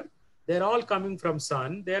atmosphere. They're all coming from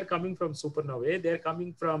sun. They're coming from supernovae. They're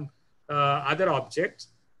coming from other objects.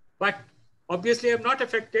 But obviously, I'm not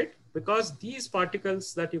affected because these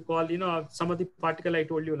particles that you call, some of the particle I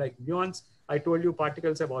told you like muons, I told you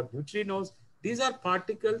particles about neutrinos. These are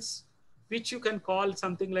particles which you can call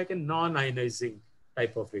something like a non-ionizing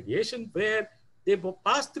type of radiation, where they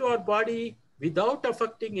pass through our body without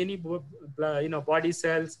affecting any body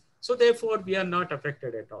cells. So therefore, we are not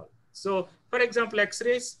affected at all. So for example,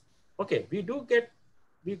 X-rays, okay, we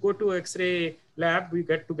go to X-ray lab, we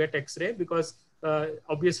get X-ray because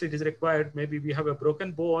obviously it is required. Maybe we have a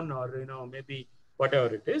broken bone or, maybe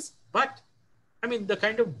whatever it is. But I mean, the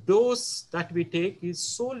kind of dose that we take is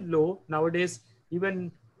so low nowadays,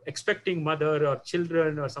 even expecting mother or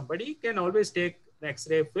children or somebody can always take an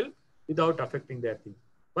X-ray film without affecting their thing.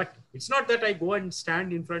 But it's not that I go and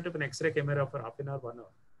stand in front of an X-ray camera for half an hour, 1 hour,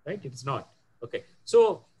 right? It's not. Okay.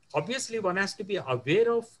 So obviously one has to be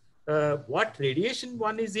aware of what radiation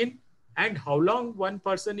one is in and how long one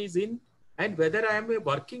person is in, and whether I am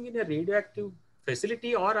working in a radioactive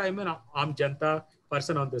facility or I am an Aam Janta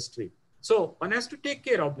person on the street. So one has to take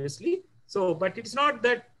care, obviously. So, but it's not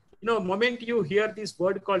that, moment you hear this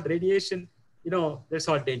word called radiation, that's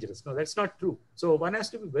all dangerous. No, that's not true. So one has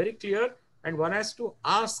to be very clear and one has to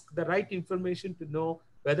ask the right information to know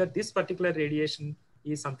whether this particular radiation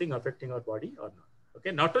is something affecting our body or not.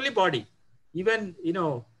 Okay, not only body, even,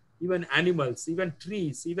 even animals, even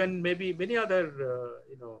trees, even maybe many other,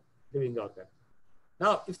 living organisms.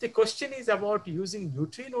 Now, if the question is about using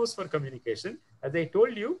neutrinos for communication, as I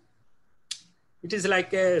told you, it is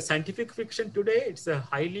like a scientific fiction today. It's a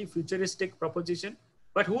highly futuristic proposition,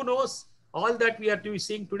 but who knows? All that we are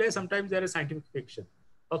seeing today, sometimes they are a scientific fiction.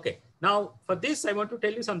 Okay, now for this, I want to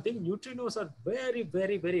tell you something. Neutrinos are very,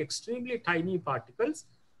 very, very extremely tiny particles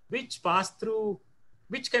which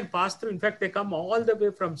can pass through. In fact, they come all the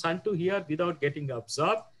way from sun to here without getting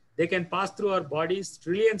absorbed. They can pass through our bodies,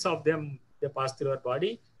 trillions of them they pass through our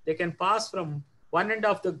body, they can pass from one end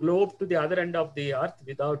of the globe to the other end of the earth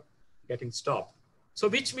without getting stopped. So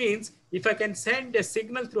which means if I can send a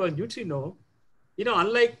signal through a neutrino,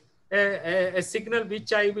 unlike a signal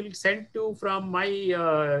which I will send to from my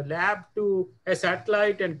lab to a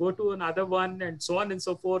satellite and go to another one and so on and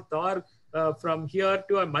so forth, or from here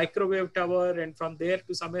to a microwave tower and from there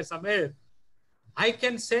to somewhere, I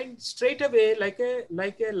can send straight away like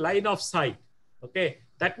a line of sight. Okay,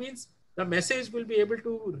 that means the message will be able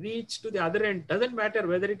to reach to the other end. Doesn't matter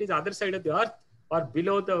whether it is other side of the earth or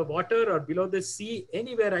below the water or below the sea.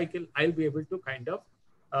 Anywhere I'll be able to kind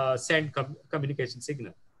of send communication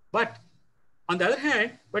signal. But on the other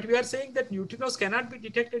hand, but we are saying that neutrinos cannot be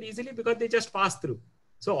detected easily because they just pass through.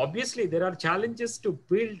 So obviously there are challenges to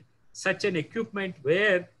build such an equipment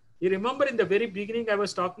where, you remember in the very beginning, I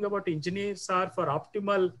was talking about engineers are for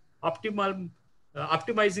optimizing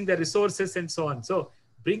the resources and so on. So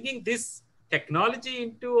bringing this technology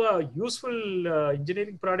into a useful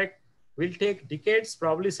engineering product will take decades,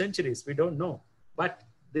 probably centuries. We don't know. But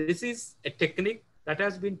this is a technique that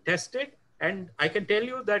has been tested. And I can tell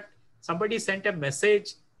you that somebody sent a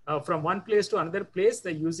message from one place to another place,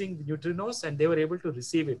 they're using neutrinos, and they were able to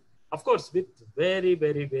receive it. Of course, with very,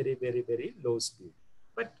 very, very, very, very low speed.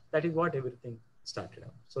 But that is what everything started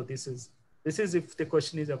out. So this is if the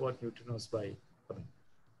question is about neutrinos by Kamal.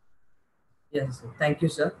 Yes, sir. Thank you,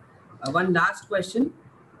 sir. One last question.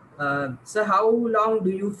 Sir, how long do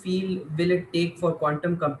you feel will it take for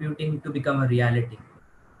quantum computing to become a reality?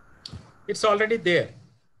 It's already there.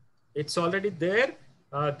 It's already there.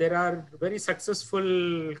 There are very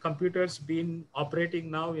successful computers being operating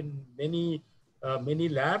now in many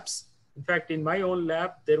labs. In fact, in my own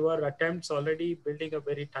lab, there were attempts already building a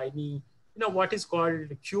very tiny, what is called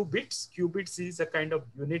qubits. Qubits is a kind of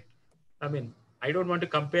unit. I mean, I don't want to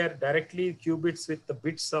compare directly qubits with the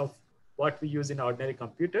bits of what we use in ordinary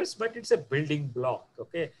computers, but it's a building block.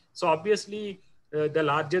 Okay. So obviously, the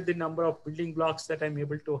larger the number of building blocks that I'm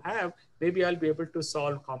able to have, maybe I'll be able to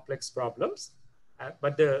solve complex problems.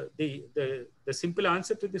 But the simple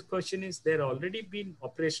answer to this question is they're already been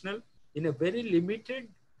operational in a very limited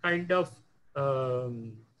kind of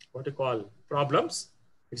problems.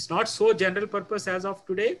 It's not so general purpose as of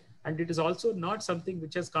today, and it is also not something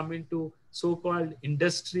which has come into so-called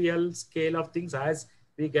industrial scale of things as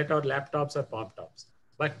we get our laptops or laptops.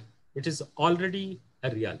 But it is already a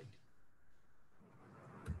reality.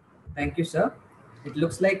 Thank you, sir. It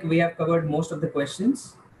looks like we have covered most of the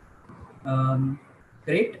questions.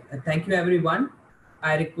 Great. Thank you, everyone.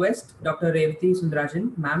 I request Dr. Revati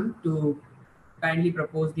Sundarajan, ma'am, to kindly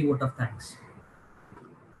propose the vote of thanks.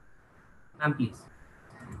 Ma'am, please.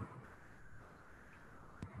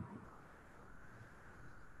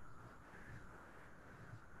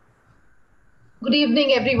 Good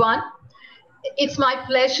evening, everyone. It's my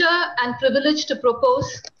pleasure and privilege to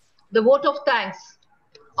propose the vote of thanks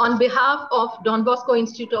on behalf of Don Bosco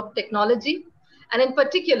Institute of Technology, and in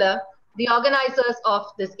particular, the organizers of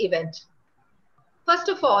this event. First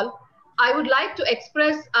of all, I would like to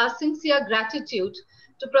express our sincere gratitude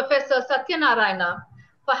to Professor Satyanarayana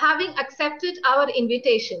for having accepted our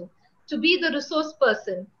invitation to be the resource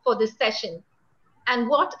person for this session. And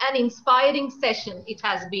what an inspiring session it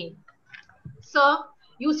has been. Sir,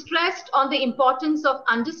 you stressed on the importance of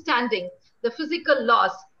understanding the physical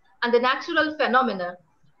laws and the natural phenomena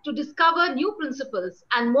to discover new principles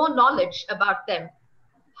and more knowledge about them.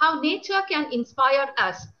 How nature can inspire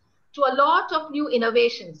us to a lot of new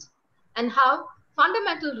innovations, and how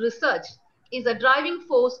fundamental research is a driving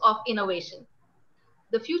force of innovation.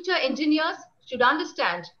 The future engineers should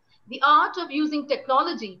understand the art of using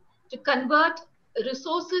technology to convert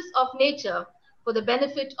resources of nature for the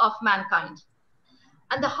benefit of mankind.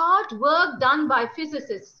 And the hard work done by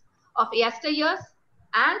physicists of yesteryears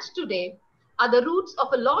and today are the roots of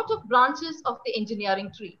a lot of branches of the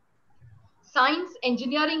engineering tree. Science,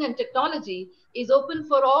 engineering, and technology is open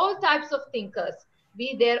for all types of thinkers,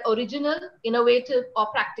 be they original, innovative, or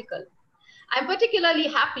practical. I'm particularly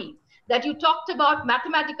happy that you talked about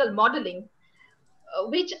mathematical modeling,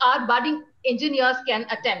 which our budding engineers can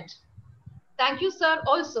attempt. Thank you, sir,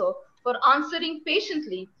 also for answering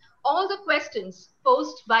patiently all the questions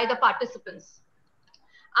posed by the participants.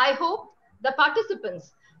 I hope the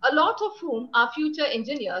participants, a lot of whom are future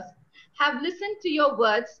engineers, have listened to your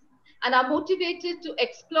words and are motivated to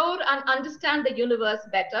explore and understand the universe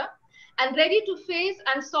better and ready to face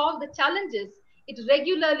and solve the challenges it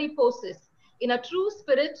regularly poses in a true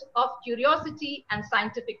spirit of curiosity and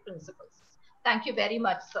scientific principles. Thank you very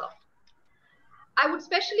much, sir. I would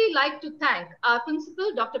especially like to thank our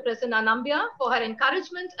principal, Dr. Prasanna Nambia, for her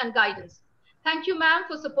encouragement and guidance. Thank you, ma'am,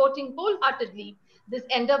 for supporting wholeheartedly this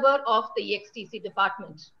endeavor of the EXTC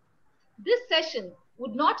department. This session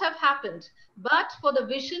would not have happened but for the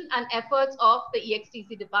vision and efforts of the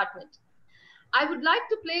EXTC department. I would like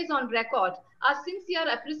to place on record our sincere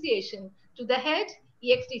appreciation to the head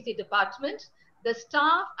EXTC department, the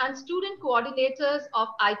staff and student coordinators of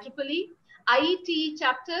IEEE, IETE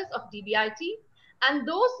chapters of DBIT, and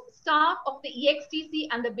those staff of the EXTC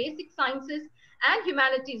and the Basic Sciences and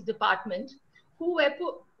Humanities department who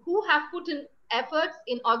have put in efforts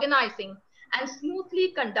in organizing and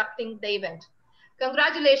smoothly conducting the event.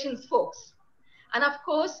 Congratulations, folks. And of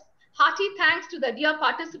course, hearty thanks to the dear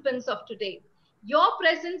participants of today. Your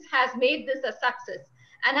presence has made this a success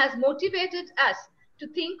and has motivated us to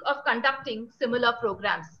think of conducting similar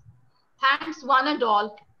programs. Thanks one and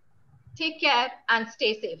all. Take care and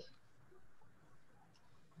stay safe.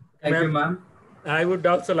 Thank you, ma'am. I would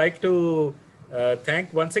also like to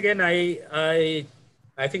thank once again. I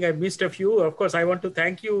think I missed a few. Of course, I want to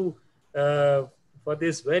thank you for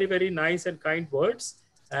this very, very nice and kind words.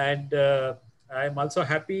 And I'm also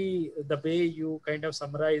happy the way you kind of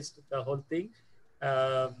summarized the whole thing.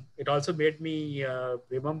 It also made me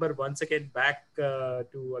remember once again back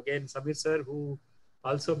to again Samir sir, who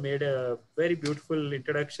also made a very beautiful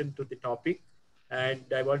introduction to the topic. And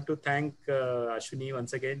I want to thank Ashwini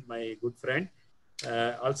once again, my good friend.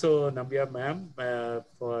 Also Nambia ma'am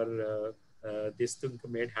for this thing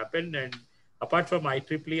made happen. And apart from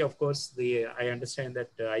IEEE, of course, I understand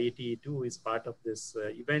that IETE-2 is part of this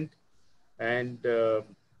event. And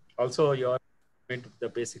also your the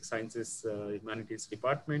Basic Sciences Humanities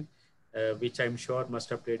Department, which I'm sure must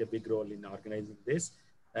have played a big role in organizing this.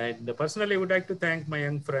 And personally, I would like to thank my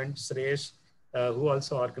young friend, Suresh, who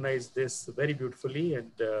also organized this very beautifully.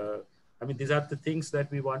 And I mean, these are the things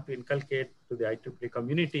that we want to inculcate to the IEEE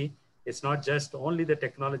community. It's not just only the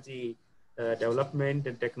technology development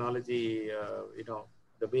and technology,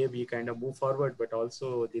 the way we kind of move forward, but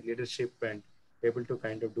also the leadership and able to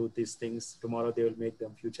kind of do these things. Tomorrow, they will make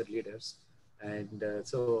them future leaders. And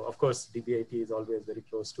so, of course, DBIT is always very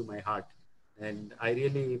close to my heart. And I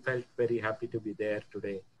really felt very happy to be there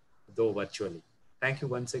today, though virtually. Thank you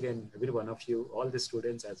once again, every one of you, all the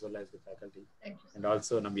students as well as the faculty. Thank you, and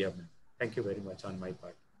also Nambia. Thank you very much on my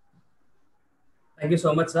part. Thank you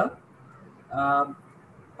so much, sir. All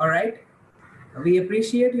right. We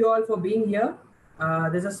appreciate you all for being here.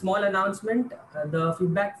 There's a small announcement. The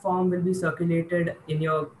feedback form will be circulated in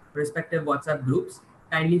your respective WhatsApp groups.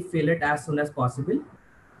 Kindly fill it as soon as possible.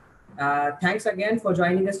 Thanks again for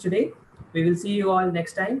joining us today. We will see you all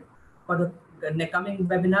next time. For the coming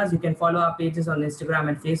webinars, you can follow our pages on Instagram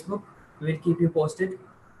and Facebook. We will keep you posted.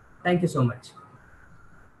 Thank you so much.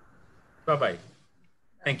 Bye-bye.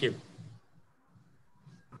 Thank you.